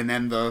Lucy, and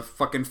then the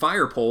fucking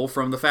fire pole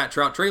from the Fat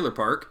Trout Trailer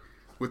Park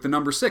with the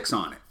number 6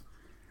 on it.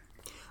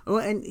 Oh,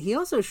 and he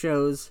also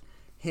shows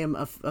him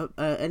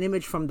an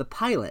image from the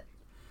pilot,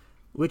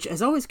 which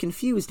has always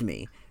confused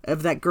me,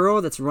 of that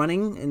girl that's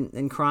running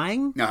and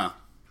crying. Uh-huh.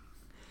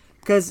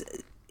 Because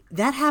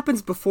that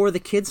happens before the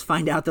kids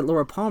find out that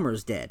Laura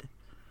Palmer's dead.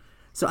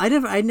 So I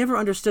never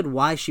understood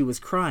why she was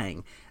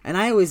crying. And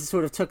I always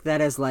sort of took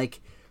that as, like,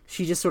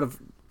 she just sort of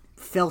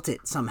felt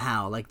it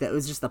somehow. Like, that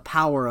was just the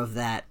power of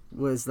that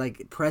was,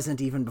 like,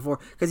 present even before.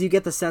 Because you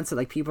get the sense that,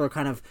 like, people are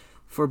kind of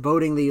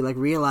forebodingly, like,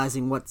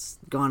 realizing what's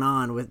gone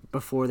on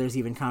before there's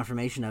even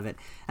confirmation of it.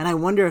 And I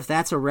wonder if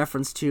that's a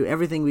reference to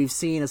everything we've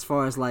seen as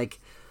far as, like,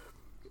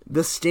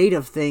 the state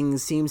of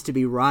things seems to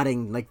be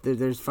rotting. Like,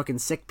 there's fucking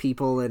sick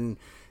people and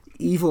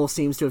evil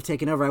seems to have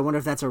taken over. I wonder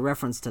if that's a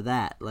reference to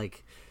that.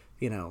 Like,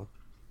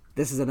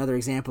 this is another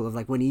example of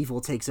like when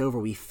evil takes over,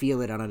 we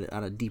feel it on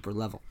a deeper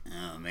level.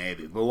 Oh,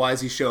 maybe. But why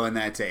is he showing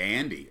that to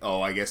Andy?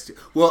 Oh, I guess.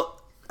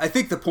 Well, I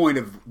think the point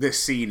of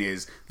this scene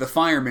is the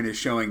fireman is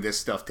showing this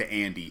stuff to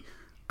Andy.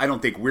 I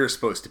don't think we're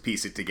supposed to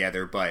piece it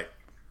together, but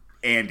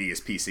Andy is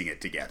piecing it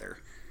together.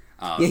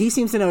 Yeah, he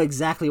seems to know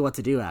exactly what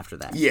to do after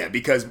that. Yeah,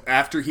 because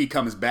after he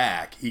comes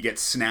back, he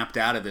gets snapped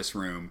out of this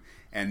room,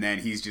 and then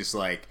he's just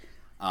like,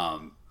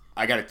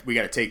 we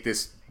gotta take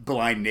this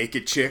blind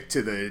naked chick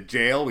to the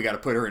jail. We gotta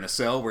put her in a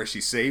cell where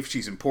she's safe.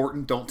 She's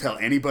important. Don't tell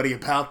anybody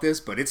about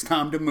this, but it's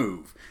time to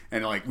move.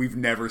 And like, we've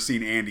never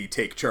seen Andy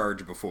take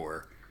charge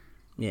before.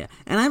 Yeah,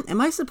 and am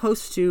I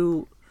supposed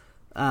to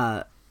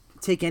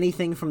take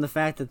anything from the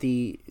fact that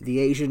the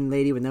Asian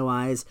lady with no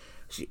eyes,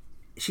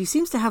 she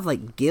seems to have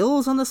like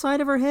gills on the side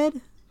of her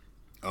head?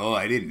 Oh,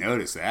 I didn't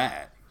notice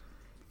that.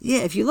 Yeah,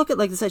 if you look at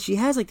like the side, she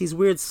has like these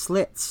weird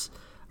slits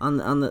on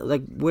the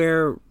like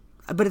where.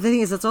 But the thing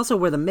is, that's also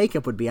where the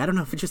makeup would be. I don't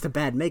know if it's just a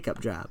bad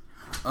makeup job.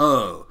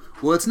 Oh,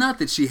 well, it's not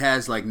that she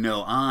has like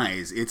no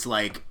eyes. It's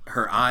like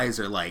her eyes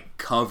are like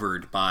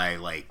covered by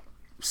like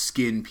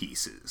skin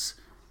pieces.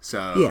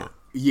 So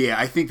yeah,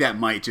 I think that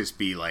might just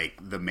be like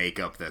the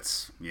makeup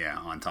that's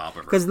on top of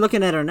her. Because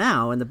looking at her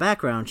now in the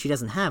background, she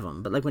doesn't have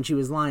them. But like when she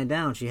was lying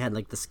down, she had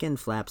like the skin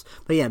flaps.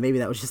 But yeah, maybe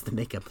that was just the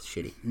makeup was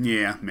shitty.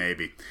 Yeah,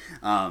 maybe.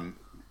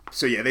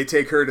 So yeah, they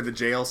take her to the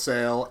jail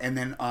cell, and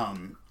then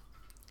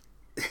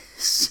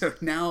so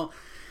now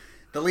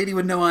the lady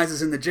with no eyes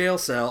is in the jail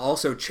cell.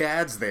 Also,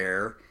 Chad's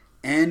there,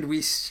 and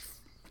we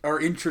are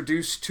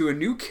introduced to a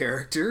new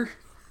character,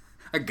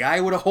 a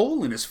guy with a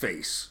hole in his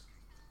face.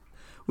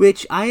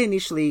 Which I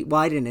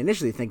didn't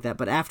initially think that,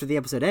 but after the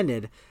episode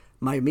ended,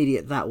 my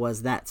immediate thought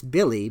was that's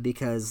Billy,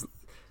 because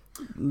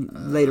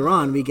later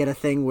on we get a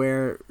thing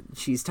where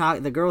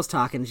the girl's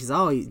talking, and she's,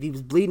 he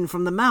was bleeding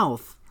from the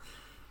mouth.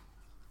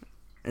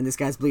 And this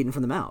guy's bleeding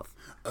from the mouth.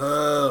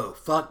 Oh,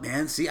 fuck,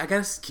 man. See, I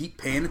gotta keep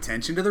paying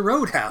attention to the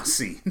Roadhouse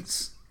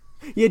scenes.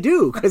 You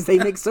do, because they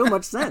make so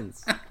much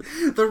sense.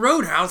 The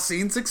Roadhouse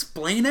scenes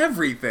explain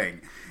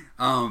everything.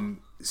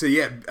 So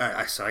yeah,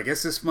 so I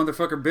guess this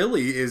motherfucker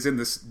Billy is in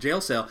this jail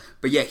cell,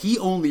 but yeah, he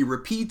only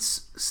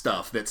repeats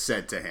stuff that's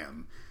said to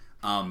him,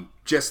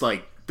 just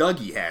like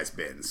Dougie has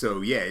been.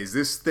 So yeah, is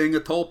this thing a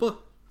tulpa?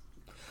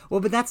 Well,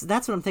 but that's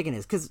what I'm thinking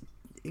is, because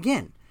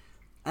again,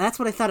 that's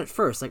what I thought at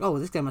first, like, oh,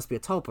 this guy must be a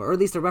tulpa, or at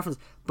least a reference.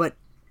 But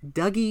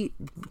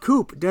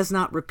Coop does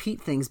not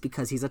repeat things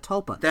because he's a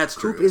tulpa. That's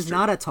true. Coop is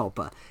not a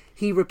tulpa.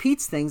 He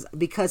repeats things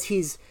because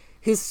his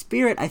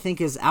spirit, I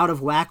think, is out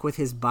of whack with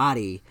his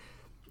body.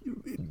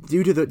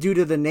 Due to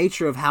the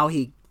nature of how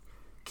he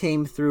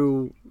came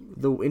through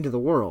into the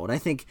world. I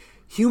think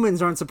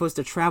humans aren't supposed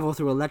to travel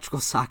through electrical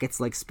sockets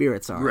like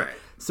spirits are. Right.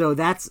 So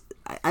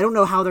I don't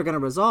know how they're going to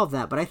resolve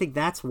that, but I think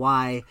that's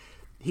why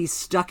he's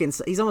stuck in.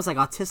 He's almost like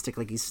autistic,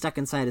 like he's stuck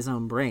inside his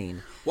own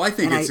brain. Well, I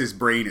think his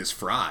brain is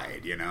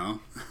fried, you know.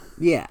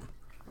 Yeah,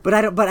 but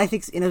I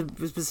think in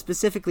a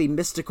specifically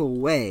mystical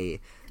way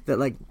that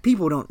like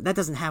people don't. That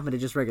doesn't happen to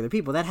just regular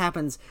people. That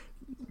happens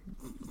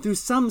through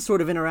some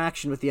sort of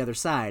interaction with the other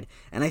side,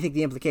 and I think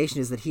the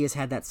implication is that he has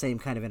had that same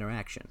kind of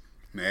interaction.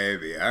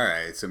 Maybe. All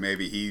right. So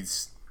maybe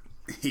he's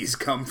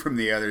come from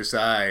the other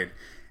side,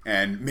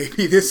 and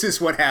maybe this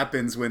is what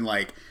happens when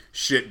like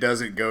shit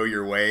doesn't go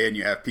your way and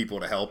you have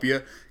people to help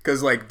you.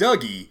 Because like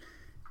Dougie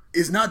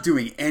is not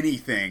doing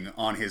anything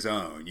on his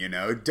own, you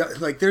know.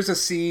 Like there's a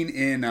scene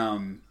in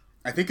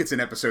I think it's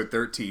in episode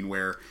 13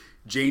 where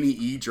Janie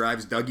E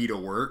drives Dougie to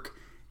work,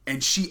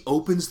 and she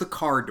opens the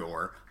car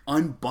door,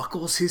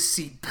 unbuckles his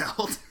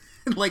seatbelt,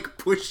 and like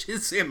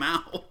pushes him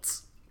out.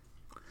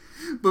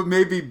 But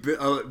maybe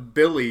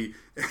Billy,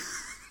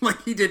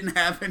 like he didn't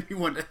have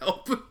anyone to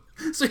help him,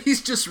 so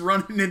he's just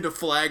running into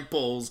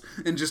flagpoles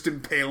and just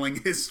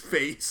impaling his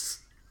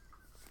face.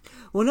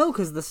 Well, no,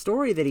 because the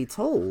story that he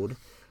told,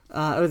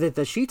 or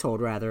that she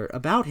told rather,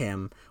 about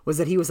him was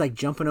that he was like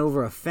jumping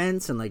over a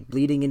fence and like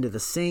bleeding into the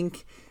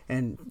sink,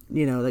 and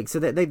you know, like so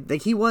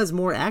that he was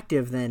more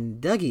active than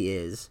Dougie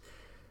is.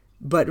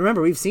 But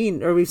remember, we've seen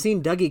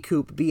Dougie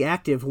Coop be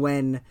active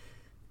when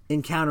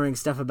encountering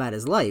stuff about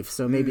his life,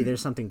 so maybe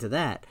there's something to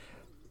that.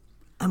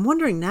 I'm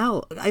wondering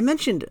now, I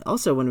mentioned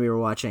also when we were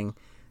watching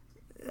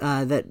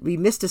that we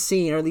missed a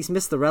scene, or at least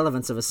missed the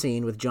relevance of a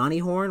scene with Johnny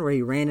Horn where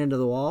he ran into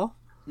the wall.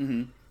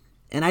 Mm-hmm.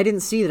 And I didn't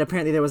see that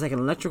apparently there was like an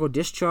electrical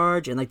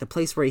discharge, and like the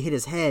place where he hit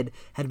his head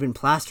had been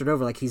plastered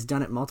over, like he's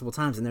done it multiple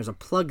times, and there's a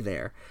plug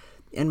there.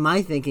 And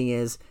my thinking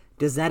is,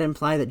 does that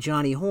imply that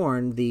Johnny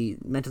Horn, the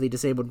mentally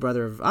disabled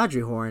brother of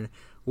Audrey Horn,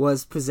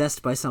 was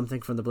possessed by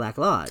something from the Black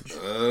Lodge?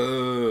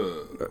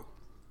 Oh.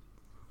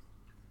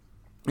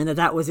 And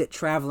that was it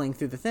traveling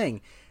through the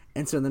thing.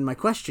 And so then my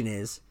question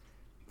is,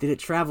 did it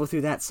travel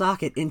through that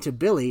socket into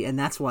Billy, and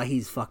that's why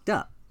he's fucked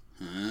up?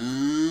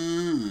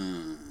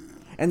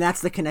 And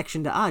that's the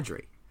connection to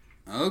Audrey.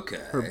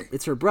 Okay.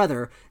 It's her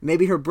brother.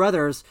 Maybe her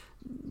brother's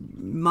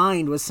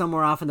mind was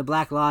somewhere off in the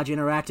Black Lodge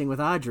interacting with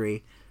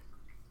Audrey,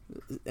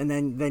 and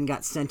then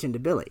got sent into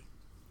Billy.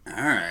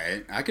 All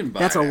right, I can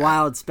buy That's a that.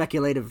 wild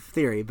speculative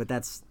theory, but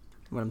that's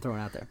what I'm throwing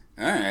out there.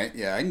 All right,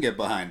 yeah, I can get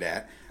behind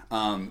that.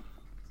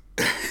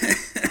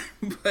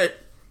 But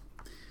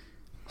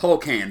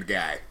Hulk Hand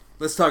Guy.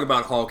 Let's talk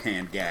about Hulk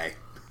Hand Guy.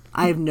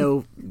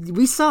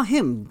 We saw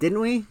him, didn't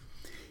we?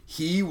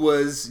 He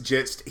was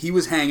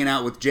hanging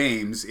out with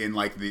James in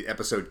like the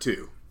episode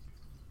 2.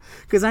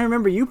 Because I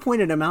remember you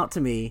pointed him out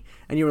to me,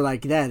 and you were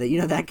like,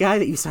 that guy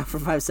that you saw for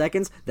 5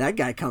 seconds, that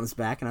guy comes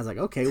back. And I was like,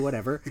 okay,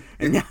 whatever.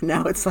 And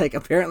now it's like,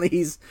 apparently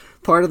he's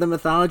part of the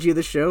mythology of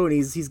the show, and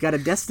he's got a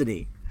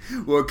destiny.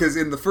 Well, because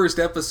in the first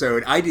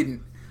episode, I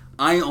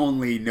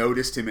only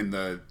noticed him in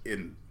the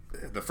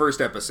first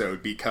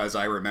episode because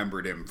I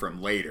remembered him from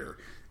later.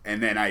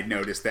 And then I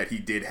noticed that he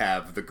did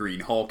have the green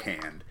Hulk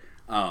hand.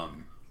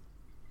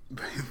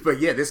 But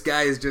yeah, this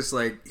guy is just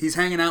like, he's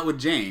hanging out with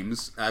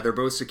James. They're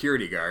both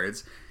security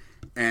guards.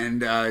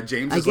 And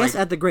James is I guess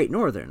at the Great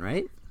Northern,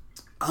 right?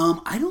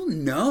 I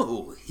don't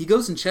know. He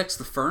goes and checks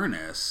the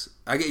furnace.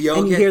 And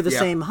you hear the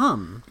same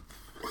hum.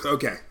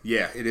 Okay,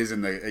 yeah, it is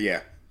in the,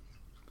 yeah.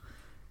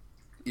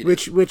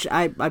 Which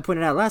I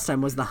pointed out last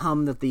time was the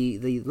hum that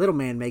the little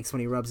man makes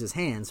when he rubs his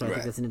hands. So I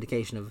think that's an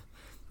indication of,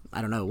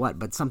 I don't know what,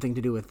 but something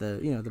to do with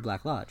the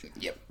Black Lodge.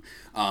 Yep.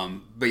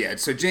 But yeah,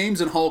 so James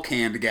and Hulk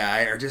Hand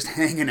Guy are just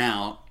hanging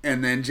out,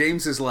 and then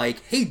James is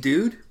like, "Hey,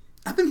 dude,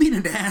 I've been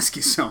meaning to ask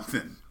you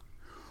something.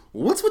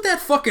 What's with that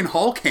fucking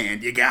Hulk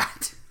hand you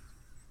got?"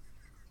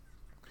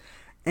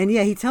 And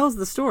yeah, he tells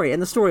the story,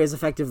 and the story is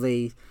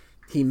effectively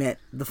he met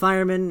the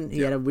fireman,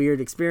 he had a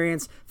weird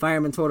experience,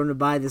 fireman told him to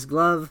buy this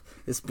glove,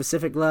 this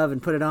specific glove,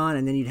 and put it on,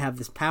 and then you'd have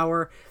this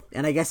power,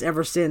 and I guess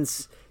ever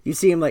since, you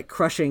see him like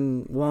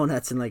crushing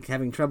walnuts and like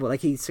having trouble,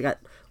 like he's got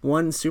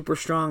one super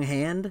strong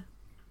hand,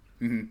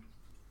 and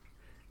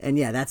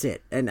yeah, that's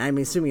it, and I'm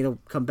assuming he'll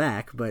come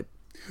back, but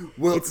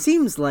it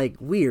seems like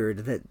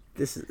weird that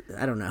this is,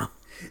 I don't know.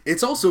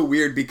 It's also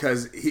weird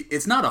because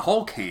it's not a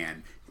Hulk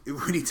hand.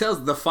 When he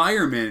tells the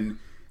fireman,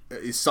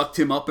 sucked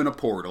him up in a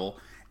portal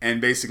and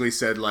basically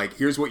said, like,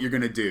 here's what you're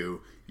going to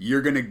do.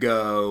 You're going to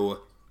go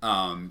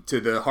to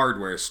the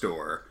hardware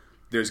store.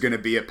 There's going to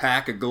be a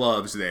pack of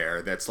gloves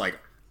there that's like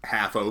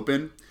half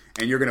open.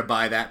 And you're going to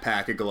buy that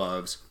pack of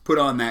gloves, put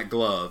on that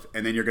glove,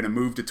 and then you're going to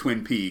move to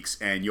Twin Peaks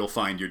and you'll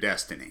find your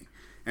destiny.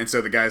 And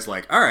so the guy's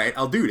like, all right,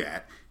 I'll do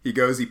that. He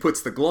goes, he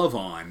puts the glove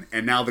on,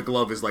 and now the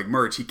glove is like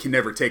merch. He can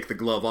never take the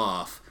glove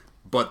off,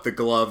 but the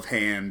glove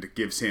hand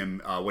gives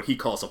him what he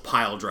calls a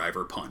pile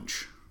driver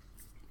punch.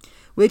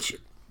 Which,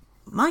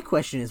 my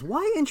question is,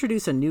 why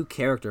introduce a new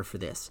character for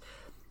this?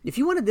 If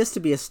you wanted this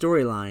to be a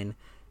storyline,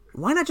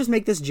 why not just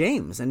make this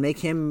James and make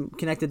him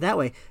connected that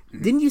way?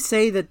 Mm-hmm. Didn't you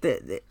say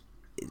that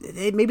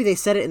maybe they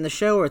said it in the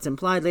show, or it's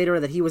implied later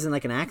that he was in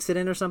like an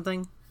accident or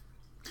something?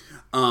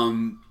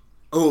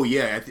 Oh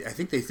yeah, I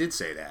think they did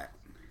say that.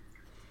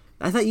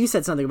 I thought you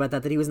said something about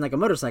that he was in like a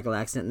motorcycle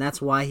accident, and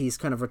that's why he's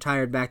kind of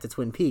retired back to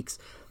Twin Peaks.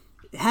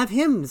 Have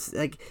him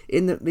like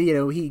in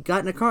the he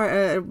got in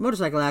a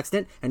motorcycle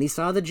accident, and he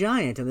saw the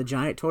giant, and the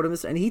giant told him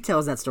this, and he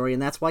tells that story,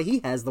 and that's why he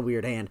has the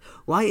weird hand.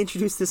 Why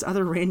introduce this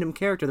other random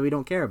character that we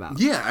don't care about?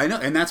 Yeah, I know,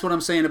 and that's what I'm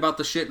saying about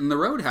the shit in the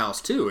Roadhouse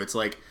too. It's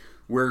like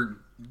we're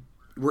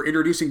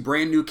introducing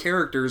brand new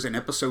characters in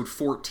episode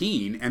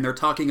 14, and they're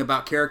talking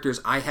about characters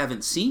I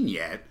haven't seen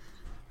yet.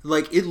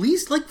 Like, at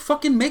least, like,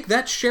 fucking make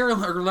that not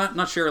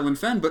Sherilyn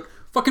Fenn, but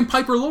fucking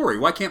Piper Laurie.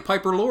 Why can't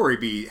Piper Laurie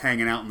be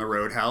hanging out in the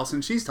Roadhouse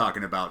and she's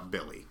talking about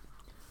Billy?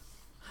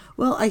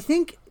 Well,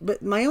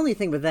 but my only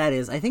thing with that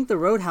is, I think the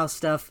Roadhouse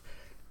stuff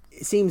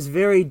seems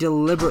very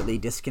deliberately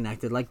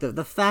disconnected. Like,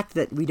 the fact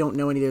that we don't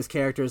know any of those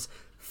characters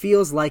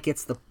feels like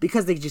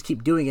because they just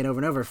keep doing it over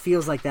and over,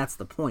 feels like that's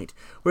the point.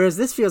 Whereas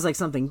this feels like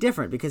something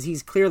different, because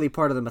he's clearly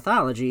part of the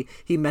mythology.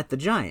 He met the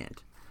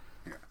giant.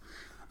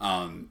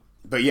 Yeah.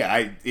 But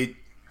yeah,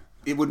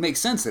 it would make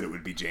sense that it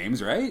would be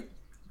James, right?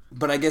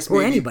 But I guess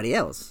maybe... Or anybody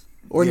else.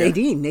 Or yeah.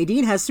 Nadine.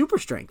 Nadine has super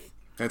strength.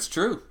 That's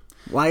true.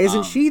 Why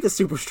isn't she the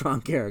super strong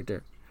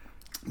character?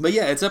 But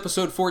yeah, it's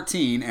episode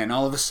 14, and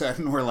all of a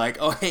sudden we're like,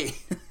 oh, hey,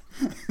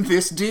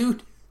 this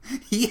dude,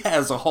 he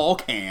has a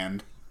Hulk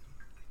hand.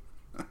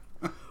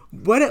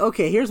 What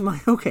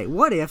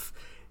if,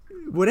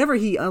 whatever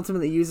he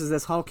ultimately uses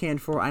this Hulk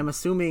hand for, I'm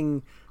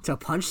assuming to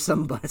punch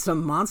some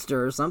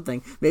monster or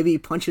something. Maybe he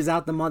punches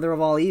out the mother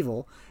of all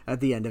evil at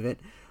the end of it.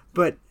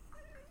 But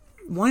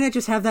why not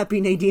just have that be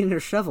Nadine and her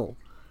shovel?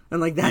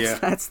 And like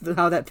that's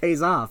how that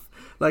pays off.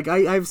 Like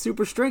I have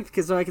super strength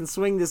because I can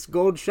swing this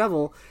gold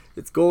shovel.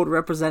 It's gold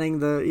representing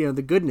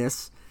the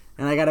goodness,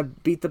 and I got to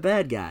beat the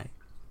bad guy.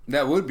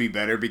 That would be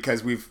better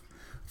because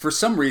for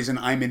some reason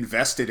I'm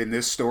invested in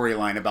this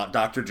storyline about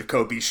Dr.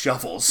 Jacoby's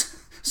shovels.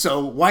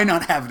 So why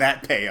not have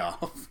that pay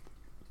off?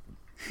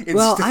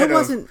 Instead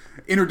of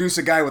introduce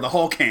a guy with a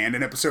Hulk hand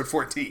in episode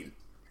 14.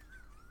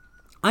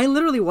 I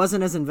literally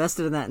wasn't as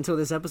invested in that until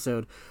this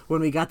episode,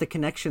 when we got the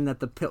connection that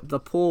the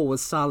pool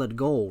was solid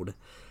gold.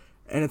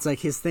 And it's like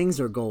his things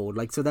are gold.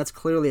 Like, so that's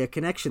clearly a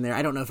connection there.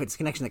 I don't know if it's a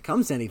connection that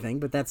comes to anything,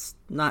 but that's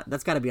got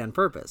to be on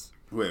purpose.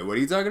 Wait, what are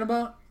you talking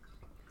about?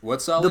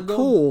 What solid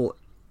gold?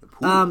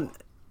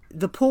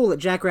 The pool at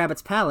Jack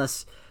Rabbit's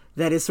palace,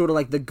 that is sort of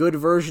like the good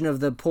version of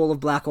the pool of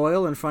black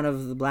oil in front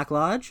of the Black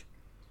Lodge.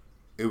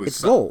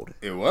 It's gold.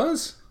 It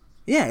was?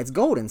 Yeah, it's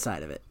gold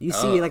inside of it. You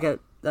see like a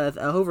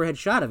overhead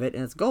shot of it,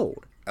 and it's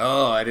gold.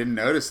 Oh, I didn't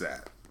notice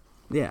that.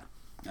 Yeah.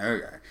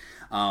 Okay.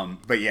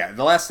 But yeah,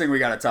 the last thing we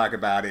got to talk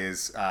about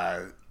is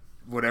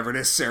whatever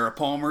this Sarah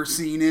Palmer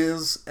scene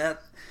is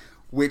at,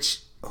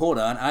 which, hold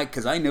on,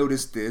 because I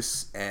noticed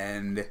this,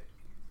 and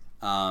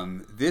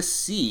this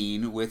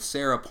scene with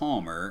Sarah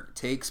Palmer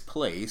takes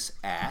place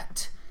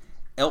at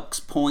Elks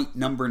Point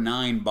number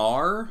 9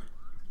 bar.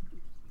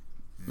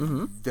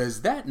 Mm-hmm.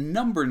 Does that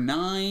number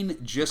 9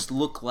 just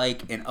look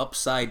like an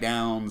upside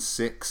down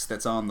 6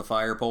 that's on the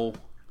fire pole?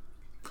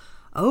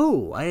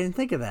 Oh, I didn't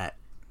think of that.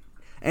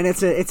 And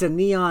it's a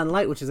neon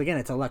light, which is, again,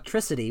 it's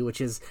electricity,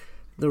 which is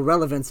the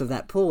relevance of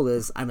that pole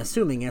is, I'm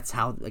assuming it's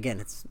how, again,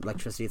 it's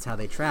electricity, it's how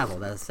they travel.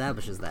 That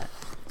establishes that.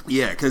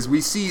 Yeah, because we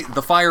see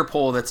the fire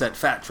pole that's at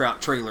Fat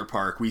Trout Trailer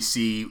Park, we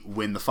see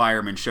when the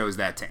fireman shows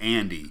that to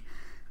Andy.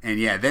 And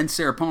yeah, then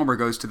Sarah Palmer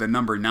goes to the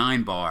number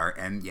 9 bar,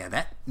 and yeah,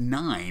 that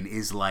 9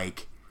 is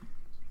like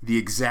the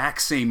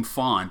exact same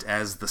font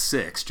as the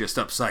 6, just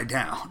upside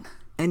down.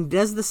 And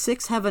does the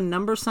 6 have a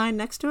number sign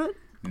next to it?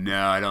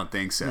 No, I don't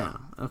think so. No,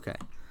 okay.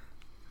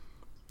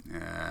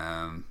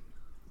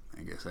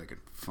 I guess I could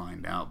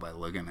find out by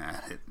looking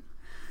at it.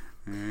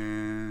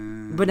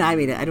 But no, I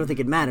mean, I don't think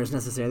it matters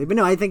necessarily. But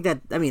no, I think that,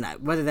 I mean,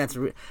 whether that's,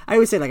 I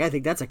always say, like, I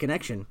think that's a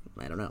connection.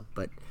 I don't know,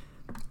 but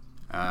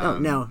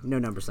no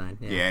number sign.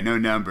 Yeah, no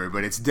number,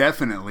 but it's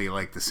definitely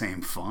like the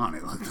same font,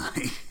 it looked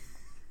like.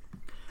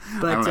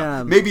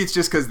 But maybe it's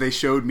just because they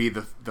showed me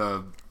the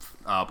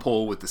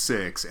pole with the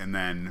 6, and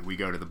then we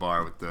go to the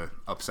bar with the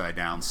upside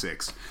down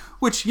 6,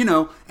 which, you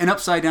know, an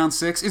upside down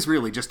 6 is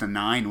really just a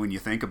 9 when you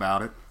think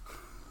about it.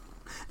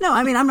 No,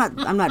 I mean, I'm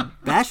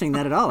not bashing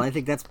that at all. I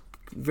think that's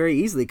very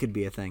easily could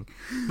be a thing.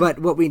 But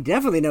what we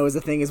definitely know is the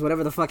thing is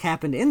whatever the fuck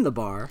happened in the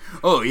bar.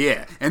 Oh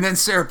yeah, and then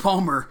Sarah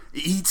Palmer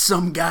eats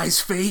some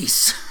guy's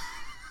face.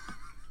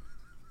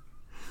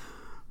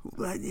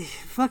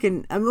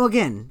 Fucking, well,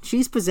 again,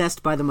 she's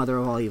possessed by the mother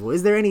of all evil.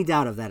 Is there any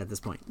doubt of that at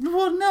this point?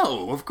 Well,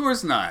 no, of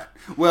course not.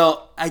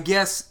 Well, I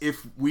guess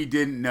if we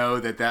didn't know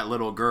that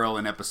little girl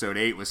in episode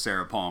 8 was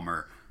Sarah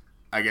Palmer,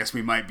 I guess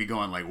we might be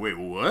going like, wait,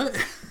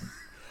 what?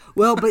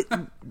 Well, but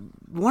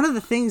one of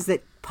the things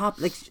that popped,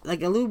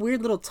 like a little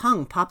weird little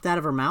tongue popped out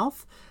of her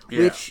mouth,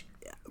 which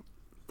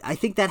I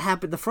think that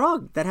happened at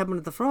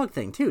the frog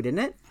thing too, didn't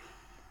it?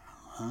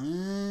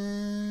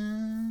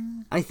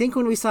 I think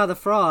when we saw the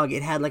frog,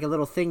 it had like a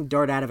little thing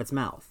dart out of its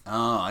mouth.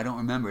 Oh, I don't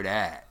remember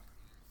that.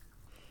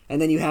 And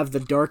then you have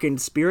the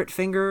darkened spirit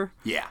finger.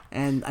 Yeah.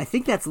 And I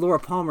think that's Laura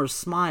Palmer's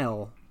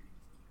smile,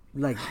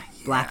 like,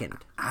 blackened.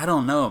 I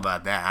don't know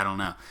about that. I don't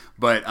know.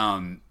 But,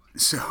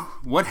 so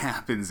what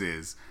happens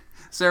is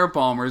Sarah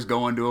Palmer's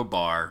going to a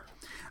bar.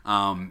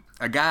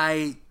 A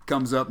guy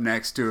comes up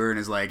next to her and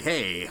is like,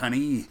 hey,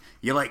 honey,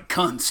 you like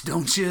cunts,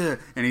 don't you?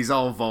 And he's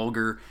all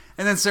vulgar.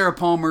 And then Sarah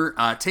Palmer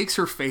takes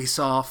her face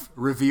off,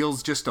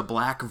 reveals just a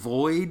black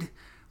void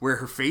where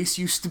her face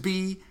used to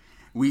be.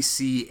 We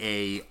see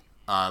a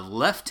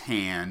left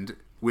hand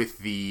with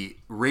the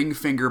ring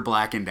finger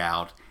blackened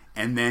out,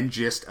 and then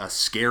just a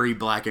scary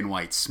black and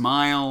white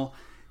smile.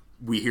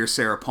 We hear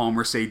Sarah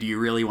Palmer say, do you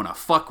really want to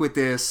fuck with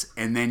this?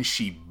 And then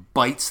she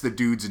bites the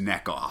dude's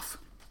neck off.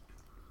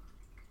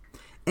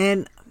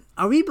 And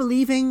are we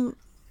believing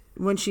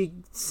when she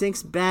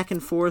sinks back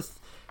and forth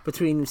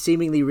between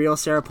seemingly real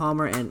Sarah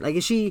Palmer and, like,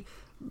 is she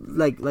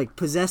like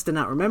possessed and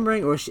not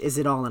remembering, or is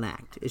it all an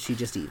act? Is she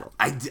just evil?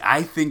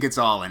 I think it's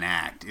all an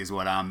act is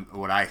what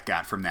I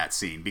got from that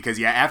scene, because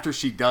after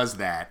she does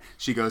that,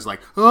 she goes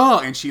like, oh,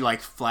 and she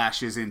like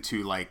flashes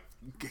into like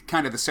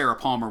kind of the Sarah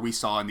Palmer we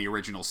saw in the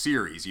original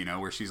series, you know,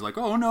 where she's like,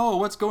 oh no,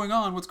 what's going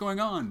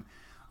on?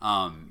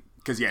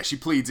 Because she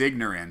pleads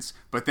ignorance,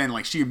 but then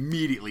like she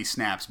immediately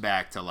snaps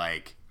back to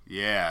like,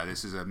 yeah,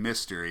 this is a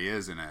mystery,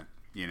 isn't it?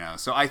 You know,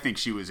 so I think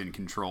she was in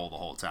control the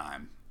whole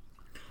time.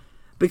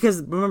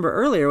 Because remember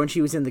earlier when she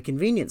was in the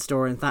convenience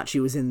store and thought she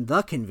was in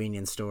the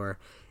convenience store,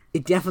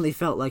 it definitely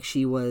felt like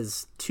she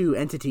was two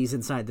entities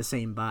inside the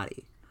same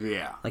body.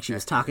 Yeah. Like she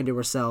was talking to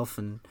herself,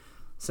 and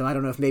so I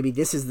don't know if maybe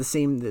this is the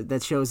same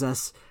that shows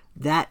us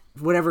that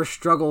whatever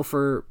struggle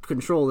for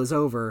control is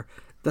over,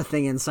 the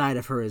thing inside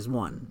of her is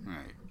one.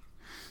 Right.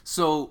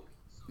 So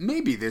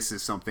maybe this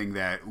is something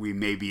that we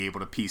may be able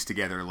to piece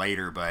together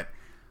later, but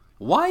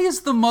why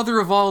is the mother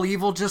of all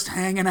evil just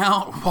hanging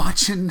out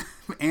watching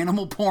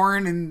animal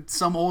porn in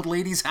some old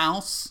lady's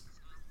house?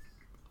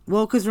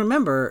 Well, because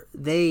remember,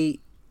 they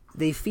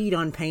feed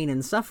on pain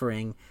and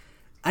suffering.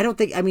 I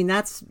mean,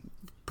 that's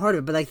part of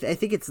it, but I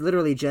think it's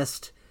literally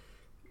just,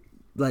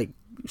 like,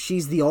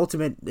 she's the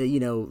ultimate,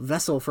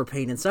 vessel for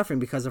pain and suffering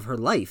because of her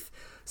life.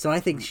 So I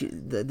think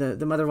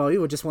the mother of all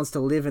evil just wants to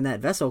live in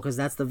that vessel because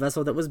that's the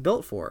vessel that was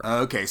built for her.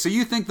 Okay, so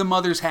you think the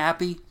mother's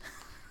happy?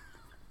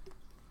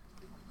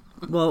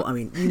 Well, I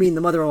mean, you mean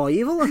the mother of all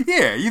evil?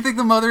 Yeah, you think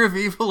the mother of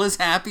evil is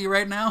happy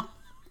right now?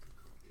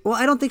 Well,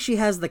 I don't think she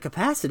has the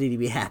capacity to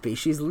be happy.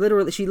 She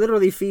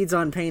literally feeds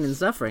on pain and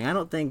suffering. I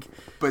don't think.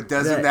 But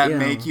doesn't that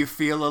make you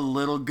feel a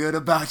little good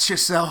about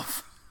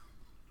yourself?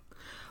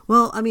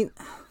 Well, I mean,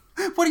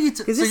 what are you?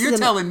 So you're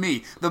telling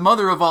me the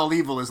mother of all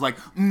evil is like,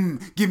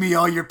 give me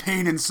all your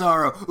pain and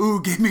sorrow.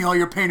 Ooh, give me all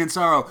your pain and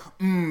sorrow.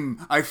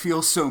 I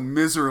feel so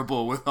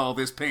miserable with all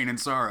this pain and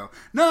sorrow.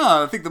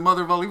 No, I think the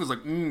mother of all evil is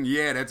like,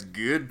 yeah, that's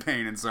good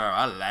pain and sorrow.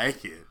 I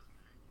like it.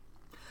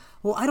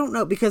 Well, I don't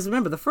know, because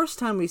remember, the first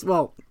time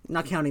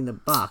not counting the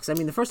box, I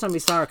mean, the first time we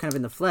saw her kind of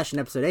in the flesh in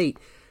episode 8,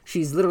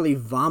 she's literally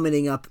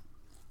vomiting up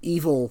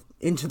evil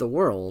into the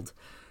world.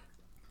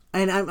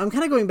 And I'm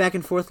kind of going back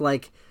and forth,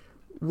 like,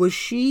 was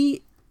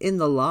she in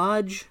the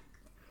lodge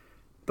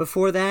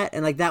before that?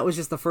 And, like, that was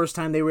just the first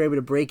time they were able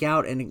to break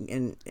out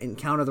and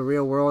encounter the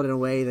real world in a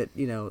way that,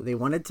 they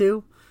wanted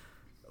to?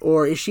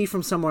 Or is she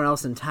from somewhere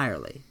else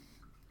entirely?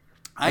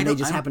 And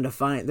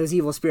those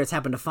evil spirits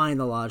happened to find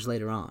the lodge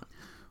later on.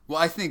 Well,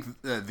 I think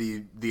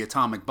the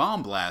atomic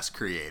bomb blast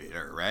created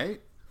her,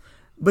 right?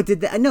 But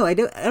did that? No, I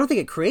don't think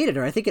it created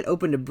her. I think it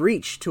opened a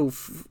breach to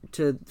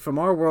from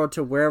our world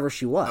to wherever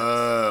she was.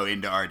 Oh,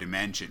 into our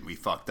dimension. We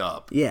fucked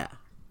up. Yeah.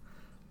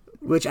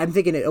 Which I'm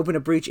thinking it opened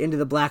a breach into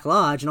the Black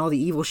Lodge, and all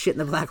the evil shit in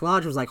the Black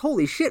Lodge was like,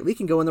 holy shit, we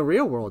can go in the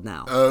real world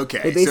now. Okay.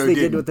 They basically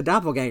did what the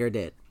doppelganger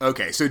did.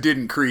 Okay, so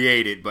didn't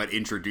create it, but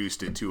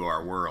introduced it to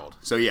our world.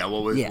 So yeah,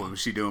 what was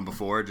she doing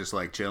before? Just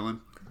like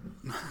chilling?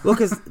 Well,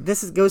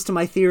 because goes to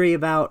my theory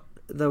about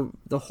the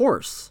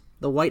horse,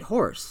 the white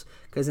horse.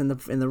 Because in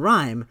the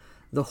rhyme,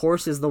 the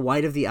horse is the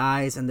white of the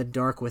eyes and the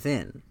dark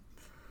within.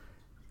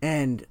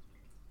 And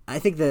I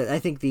think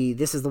the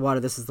this is the water,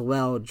 this is the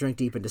well, drink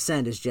deep and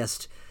descend is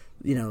just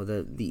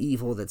the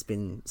evil that's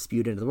been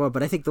spewed into the world.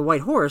 But I think the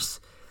white horse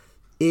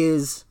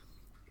it's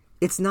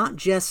not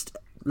just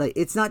like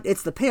it's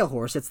the pale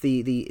horse. It's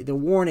the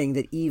warning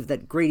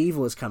that great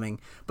evil is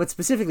coming, but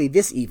specifically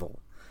this evil.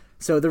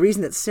 So the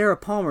reason that Sarah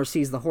Palmer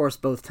sees the horse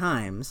both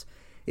times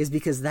is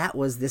because that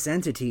was this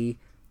entity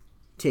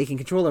taking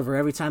control of her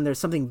every time there's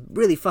something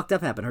really fucked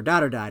up happened. Her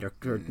daughter died, or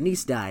her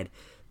niece died.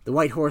 The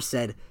white horse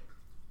said,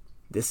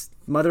 "This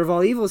mother of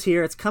all evil is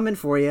here. It's coming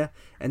for you,"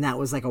 and that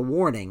was like a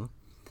warning.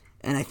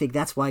 And I think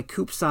that's why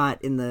Coop saw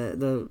it in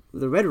the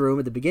Red Room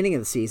at the beginning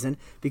of the season,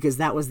 because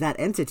that was that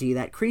entity,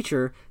 that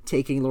creature,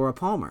 taking Laura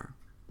Palmer.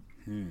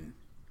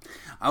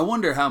 I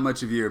wonder how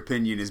much of your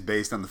opinion is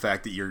based on the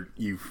fact that you're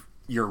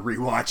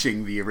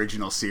rewatching the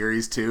original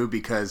series too,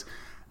 because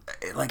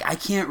like I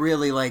can't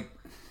really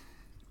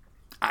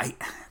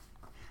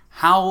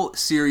how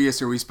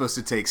serious are we supposed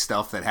to take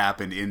stuff that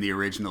happened in the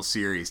original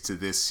series to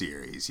this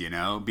series,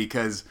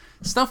 because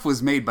stuff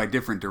was made by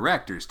different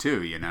directors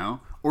too,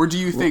 or do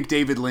you think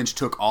David Lynch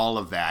took all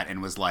of that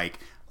and was like,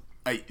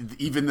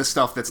 even the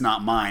stuff that's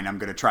not mine, I'm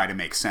going to try to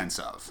make sense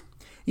of?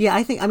 Yeah,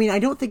 I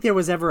don't think there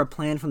was ever a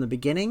plan from the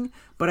beginning,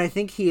 but I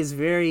think he is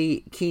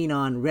very keen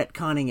on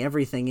retconning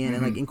everything in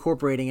and like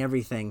incorporating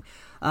everything.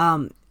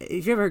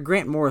 If you ever heard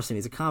Grant Morrison,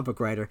 he's a comic book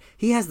writer,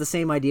 he has the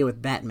same idea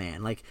with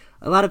Batman. Like,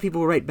 a lot of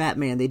people who write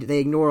Batman, they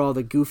ignore all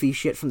the goofy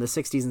shit from the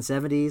 60s and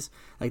 70s,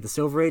 like the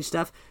Silver Age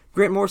stuff.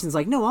 Grant Morrison's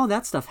like, no, all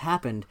that stuff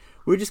happened.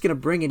 We're just going to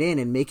bring it in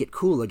and make it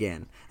cool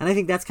again. And I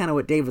think that's kind of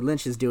what David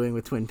Lynch is doing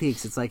with Twin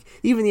Peaks. It's like,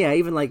 even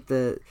like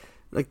the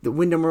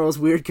Wyndham Earle's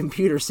weird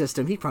computer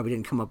system, he probably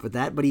didn't come up with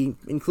that, but he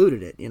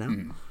included it,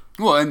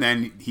 Well, and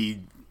then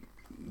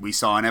we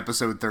saw in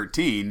episode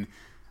 13,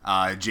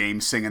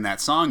 James singing that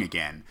song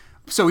again.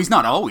 So he's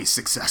not always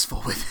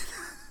successful with it.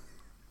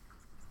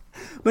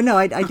 But no,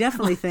 I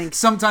definitely think...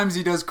 Sometimes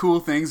he does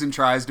cool things and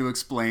tries to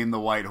explain the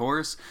white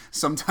horse.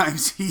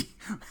 Sometimes he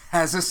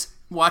has us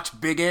watch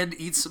Big Ed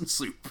eat some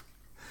soup.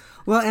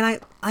 Well,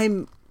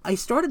 and I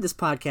started this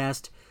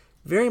podcast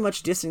very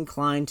much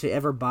disinclined to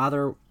ever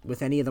bother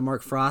with any of the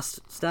Mark Frost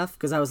stuff,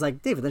 because I was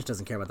like, David Lynch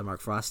doesn't care about the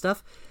Mark Frost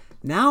stuff.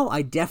 Now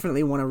I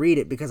definitely want to read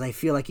it because I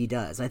feel like he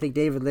does. I think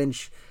David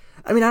Lynch...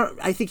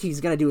 I think he's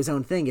going to do his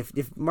own thing.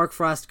 If Mark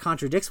Frost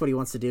contradicts what he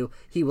wants to do,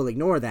 he will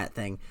ignore that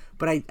thing.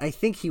 But I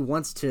think he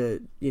wants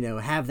to,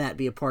 have that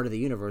be a part of the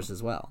universe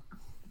as well.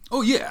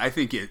 Oh, yeah. I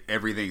think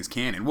everything's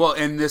canon. Well,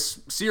 and this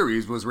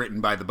series was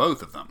written by the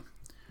both of them.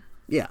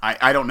 Yeah.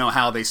 I don't know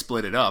how they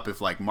split it up. If,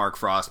 like, Mark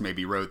Frost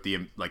maybe wrote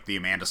the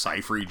Amanda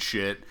Seyfried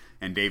shit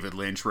and David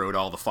Lynch wrote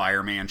all the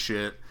Fireman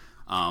shit,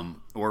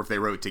 or if they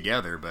wrote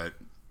together, but...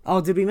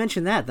 Oh, did we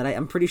mention that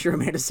I'm pretty sure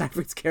Amanda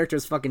Seyfried's character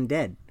is fucking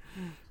dead.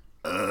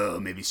 Oh,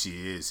 maybe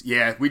she is.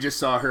 Yeah, we just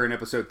saw her in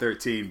episode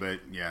 13,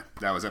 but yeah,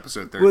 that was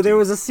episode 13. Well, there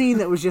was a scene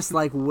that was just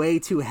like way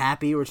too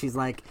happy where she's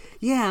like,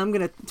 yeah, I'm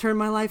going to turn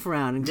my life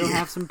around and go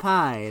have some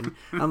pie. And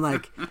I'm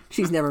like,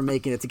 she's never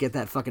making it to get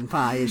that fucking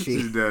pie, is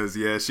she? She does,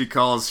 yeah. She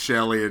calls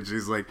Shelley and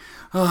she's like,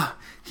 oh,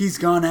 he's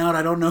gone out.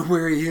 I don't know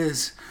where he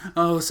is.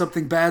 Oh,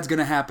 something bad's going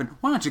to happen.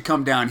 Why don't you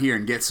come down here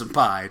and get some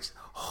pie?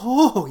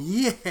 Oh,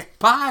 yeah,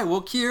 pie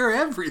will cure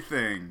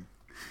everything.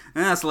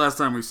 And that's the last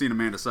time we've seen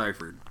Amanda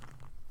Seyfried.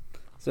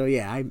 So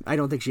yeah, I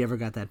don't think she ever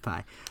got that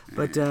pie,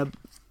 but yeah,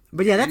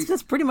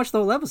 that's pretty much the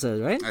whole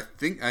episode, right? I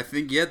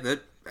think yeah,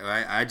 that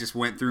I just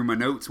went through my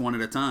notes one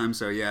at a time,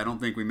 so yeah, I don't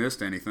think we missed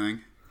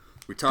anything.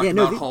 We talked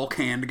about Hulk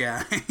Hand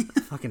Guy.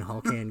 Fucking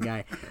Hulk Hand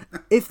Guy.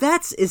 If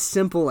that's as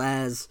simple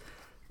as,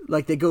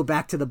 like, they go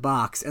back to the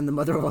box and the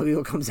mother of all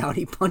evil comes out,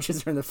 he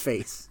punches her in the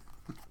face.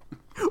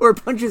 Or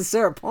punches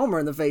Sarah Palmer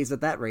in the face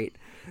at that rate.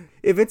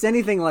 If it's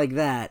anything like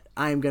that,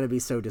 I'm going to be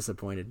so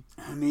disappointed.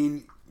 I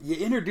mean, you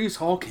introduce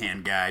Hulk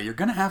Hand Guy, you're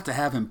going to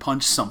have him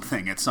punch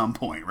something at some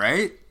point,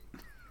 right?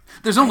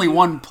 There's only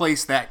one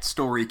place that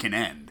story can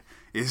end,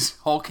 is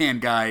Hulk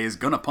Hand Guy is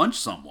going to punch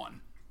someone.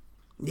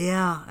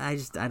 Yeah, I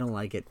don't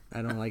like it.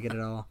 I don't like it at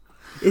all.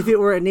 If it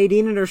were a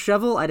Nadine and her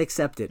shovel, I'd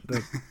accept it,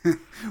 but...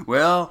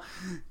 Well,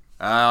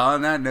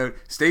 on that note,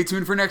 stay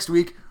tuned for next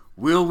week.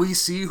 Will we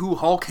see who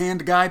Hulk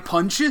Hand Guy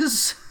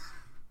punches?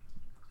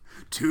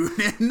 Tune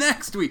in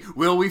next week.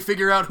 Will we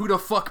figure out who the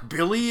fuck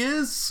Billy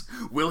is?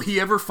 Will he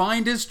ever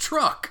find his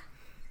truck?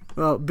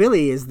 Well,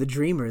 Billy is the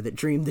dreamer that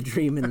dreamed the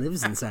dream and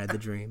lives inside the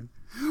dream.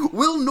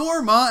 Will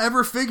Norma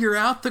ever figure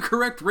out the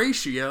correct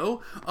ratio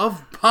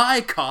of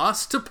pie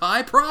cost to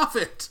pie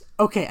profit?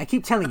 Okay, I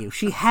keep telling you,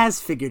 she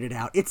has figured it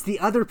out. It's the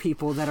other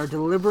people that are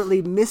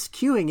deliberately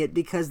miscuing it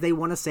because they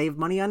want to save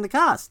money on the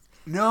cost.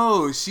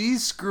 No,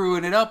 she's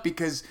screwing it up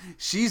because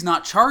she's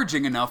not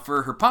charging enough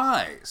for her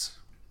pies.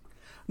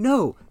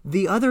 No,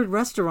 the other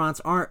restaurants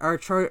are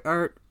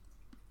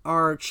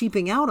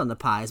cheaping out on the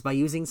pies by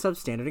using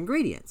substandard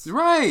ingredients.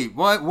 Right.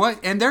 What?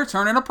 And they're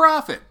turning a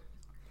profit.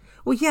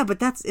 Well, yeah,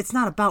 but it's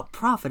not about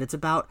profit. It's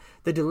about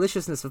the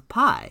deliciousness of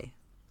pie.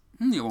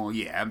 Well,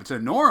 yeah, it's a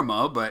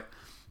Norma, but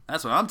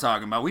that's what I'm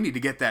talking about. We need to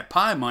get that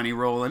pie money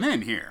rolling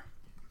in here.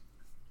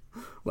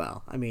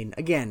 Well, I mean,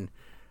 again,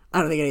 I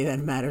don't think any of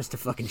that matters to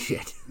fucking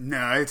shit.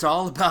 No, it's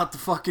all about the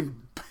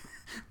fucking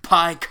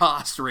pie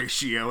cost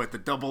ratio at the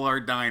Double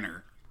R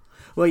Diner.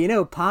 Well, you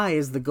know, pi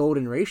is the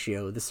golden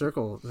ratio, the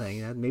circle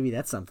thing. Maybe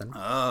that's something.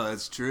 Oh,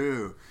 that's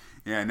true.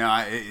 Yeah, no,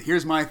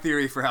 here's my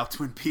theory for how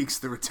Twin Peaks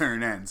The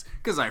Return ends.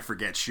 Because I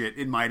forget shit.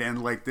 It might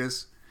end like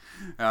this.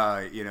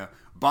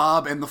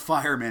 Bob and the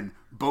fireman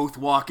both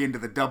walk into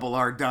the Double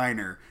R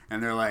Diner,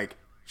 and they're like,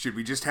 should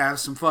we just have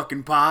some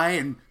fucking pie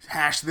and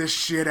hash this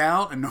shit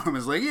out? And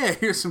Norma's like, yeah,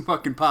 here's some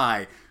fucking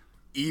pie.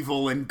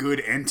 Evil and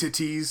good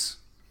entities.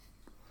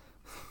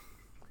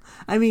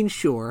 I mean,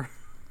 sure.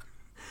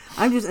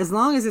 I'm just, as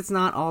long as it's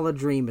not all a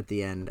dream at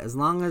the end, as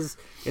long as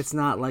it's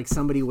not like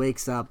somebody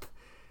wakes up.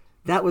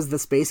 That was the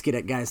Space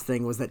Cadet guy's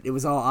thing, was that it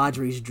was all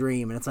Audrey's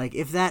dream. And it's like,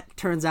 if that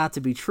turns out to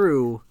be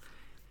true,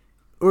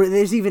 or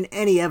there's even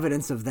any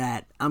evidence of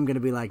that, I'm going to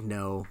be like,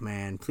 no,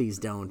 man, please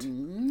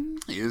don't.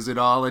 Is it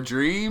all a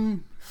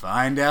dream?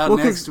 Find out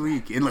next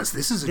week. Unless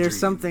this is a dream. There's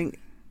something...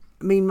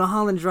 I mean,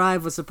 Mulholland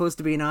Drive was supposed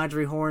to be an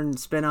Audrey Horne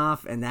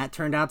spinoff, and that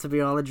turned out to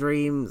be all a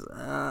dream.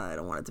 I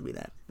don't want it to be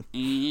that.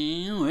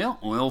 Well,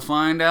 we'll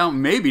find out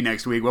maybe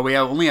next week. Well, we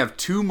only have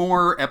 2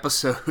 more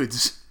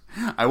episodes.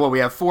 We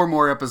have 4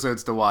 more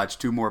episodes to watch,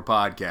 2 more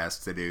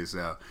podcasts to do,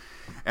 so...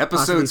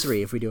 Possibly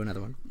 3 if we do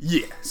another one.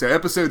 Yeah, so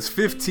episodes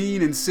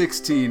 15 and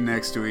 16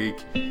 next week.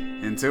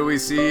 Until we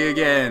see you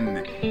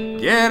again,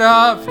 get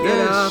off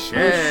the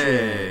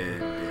shed.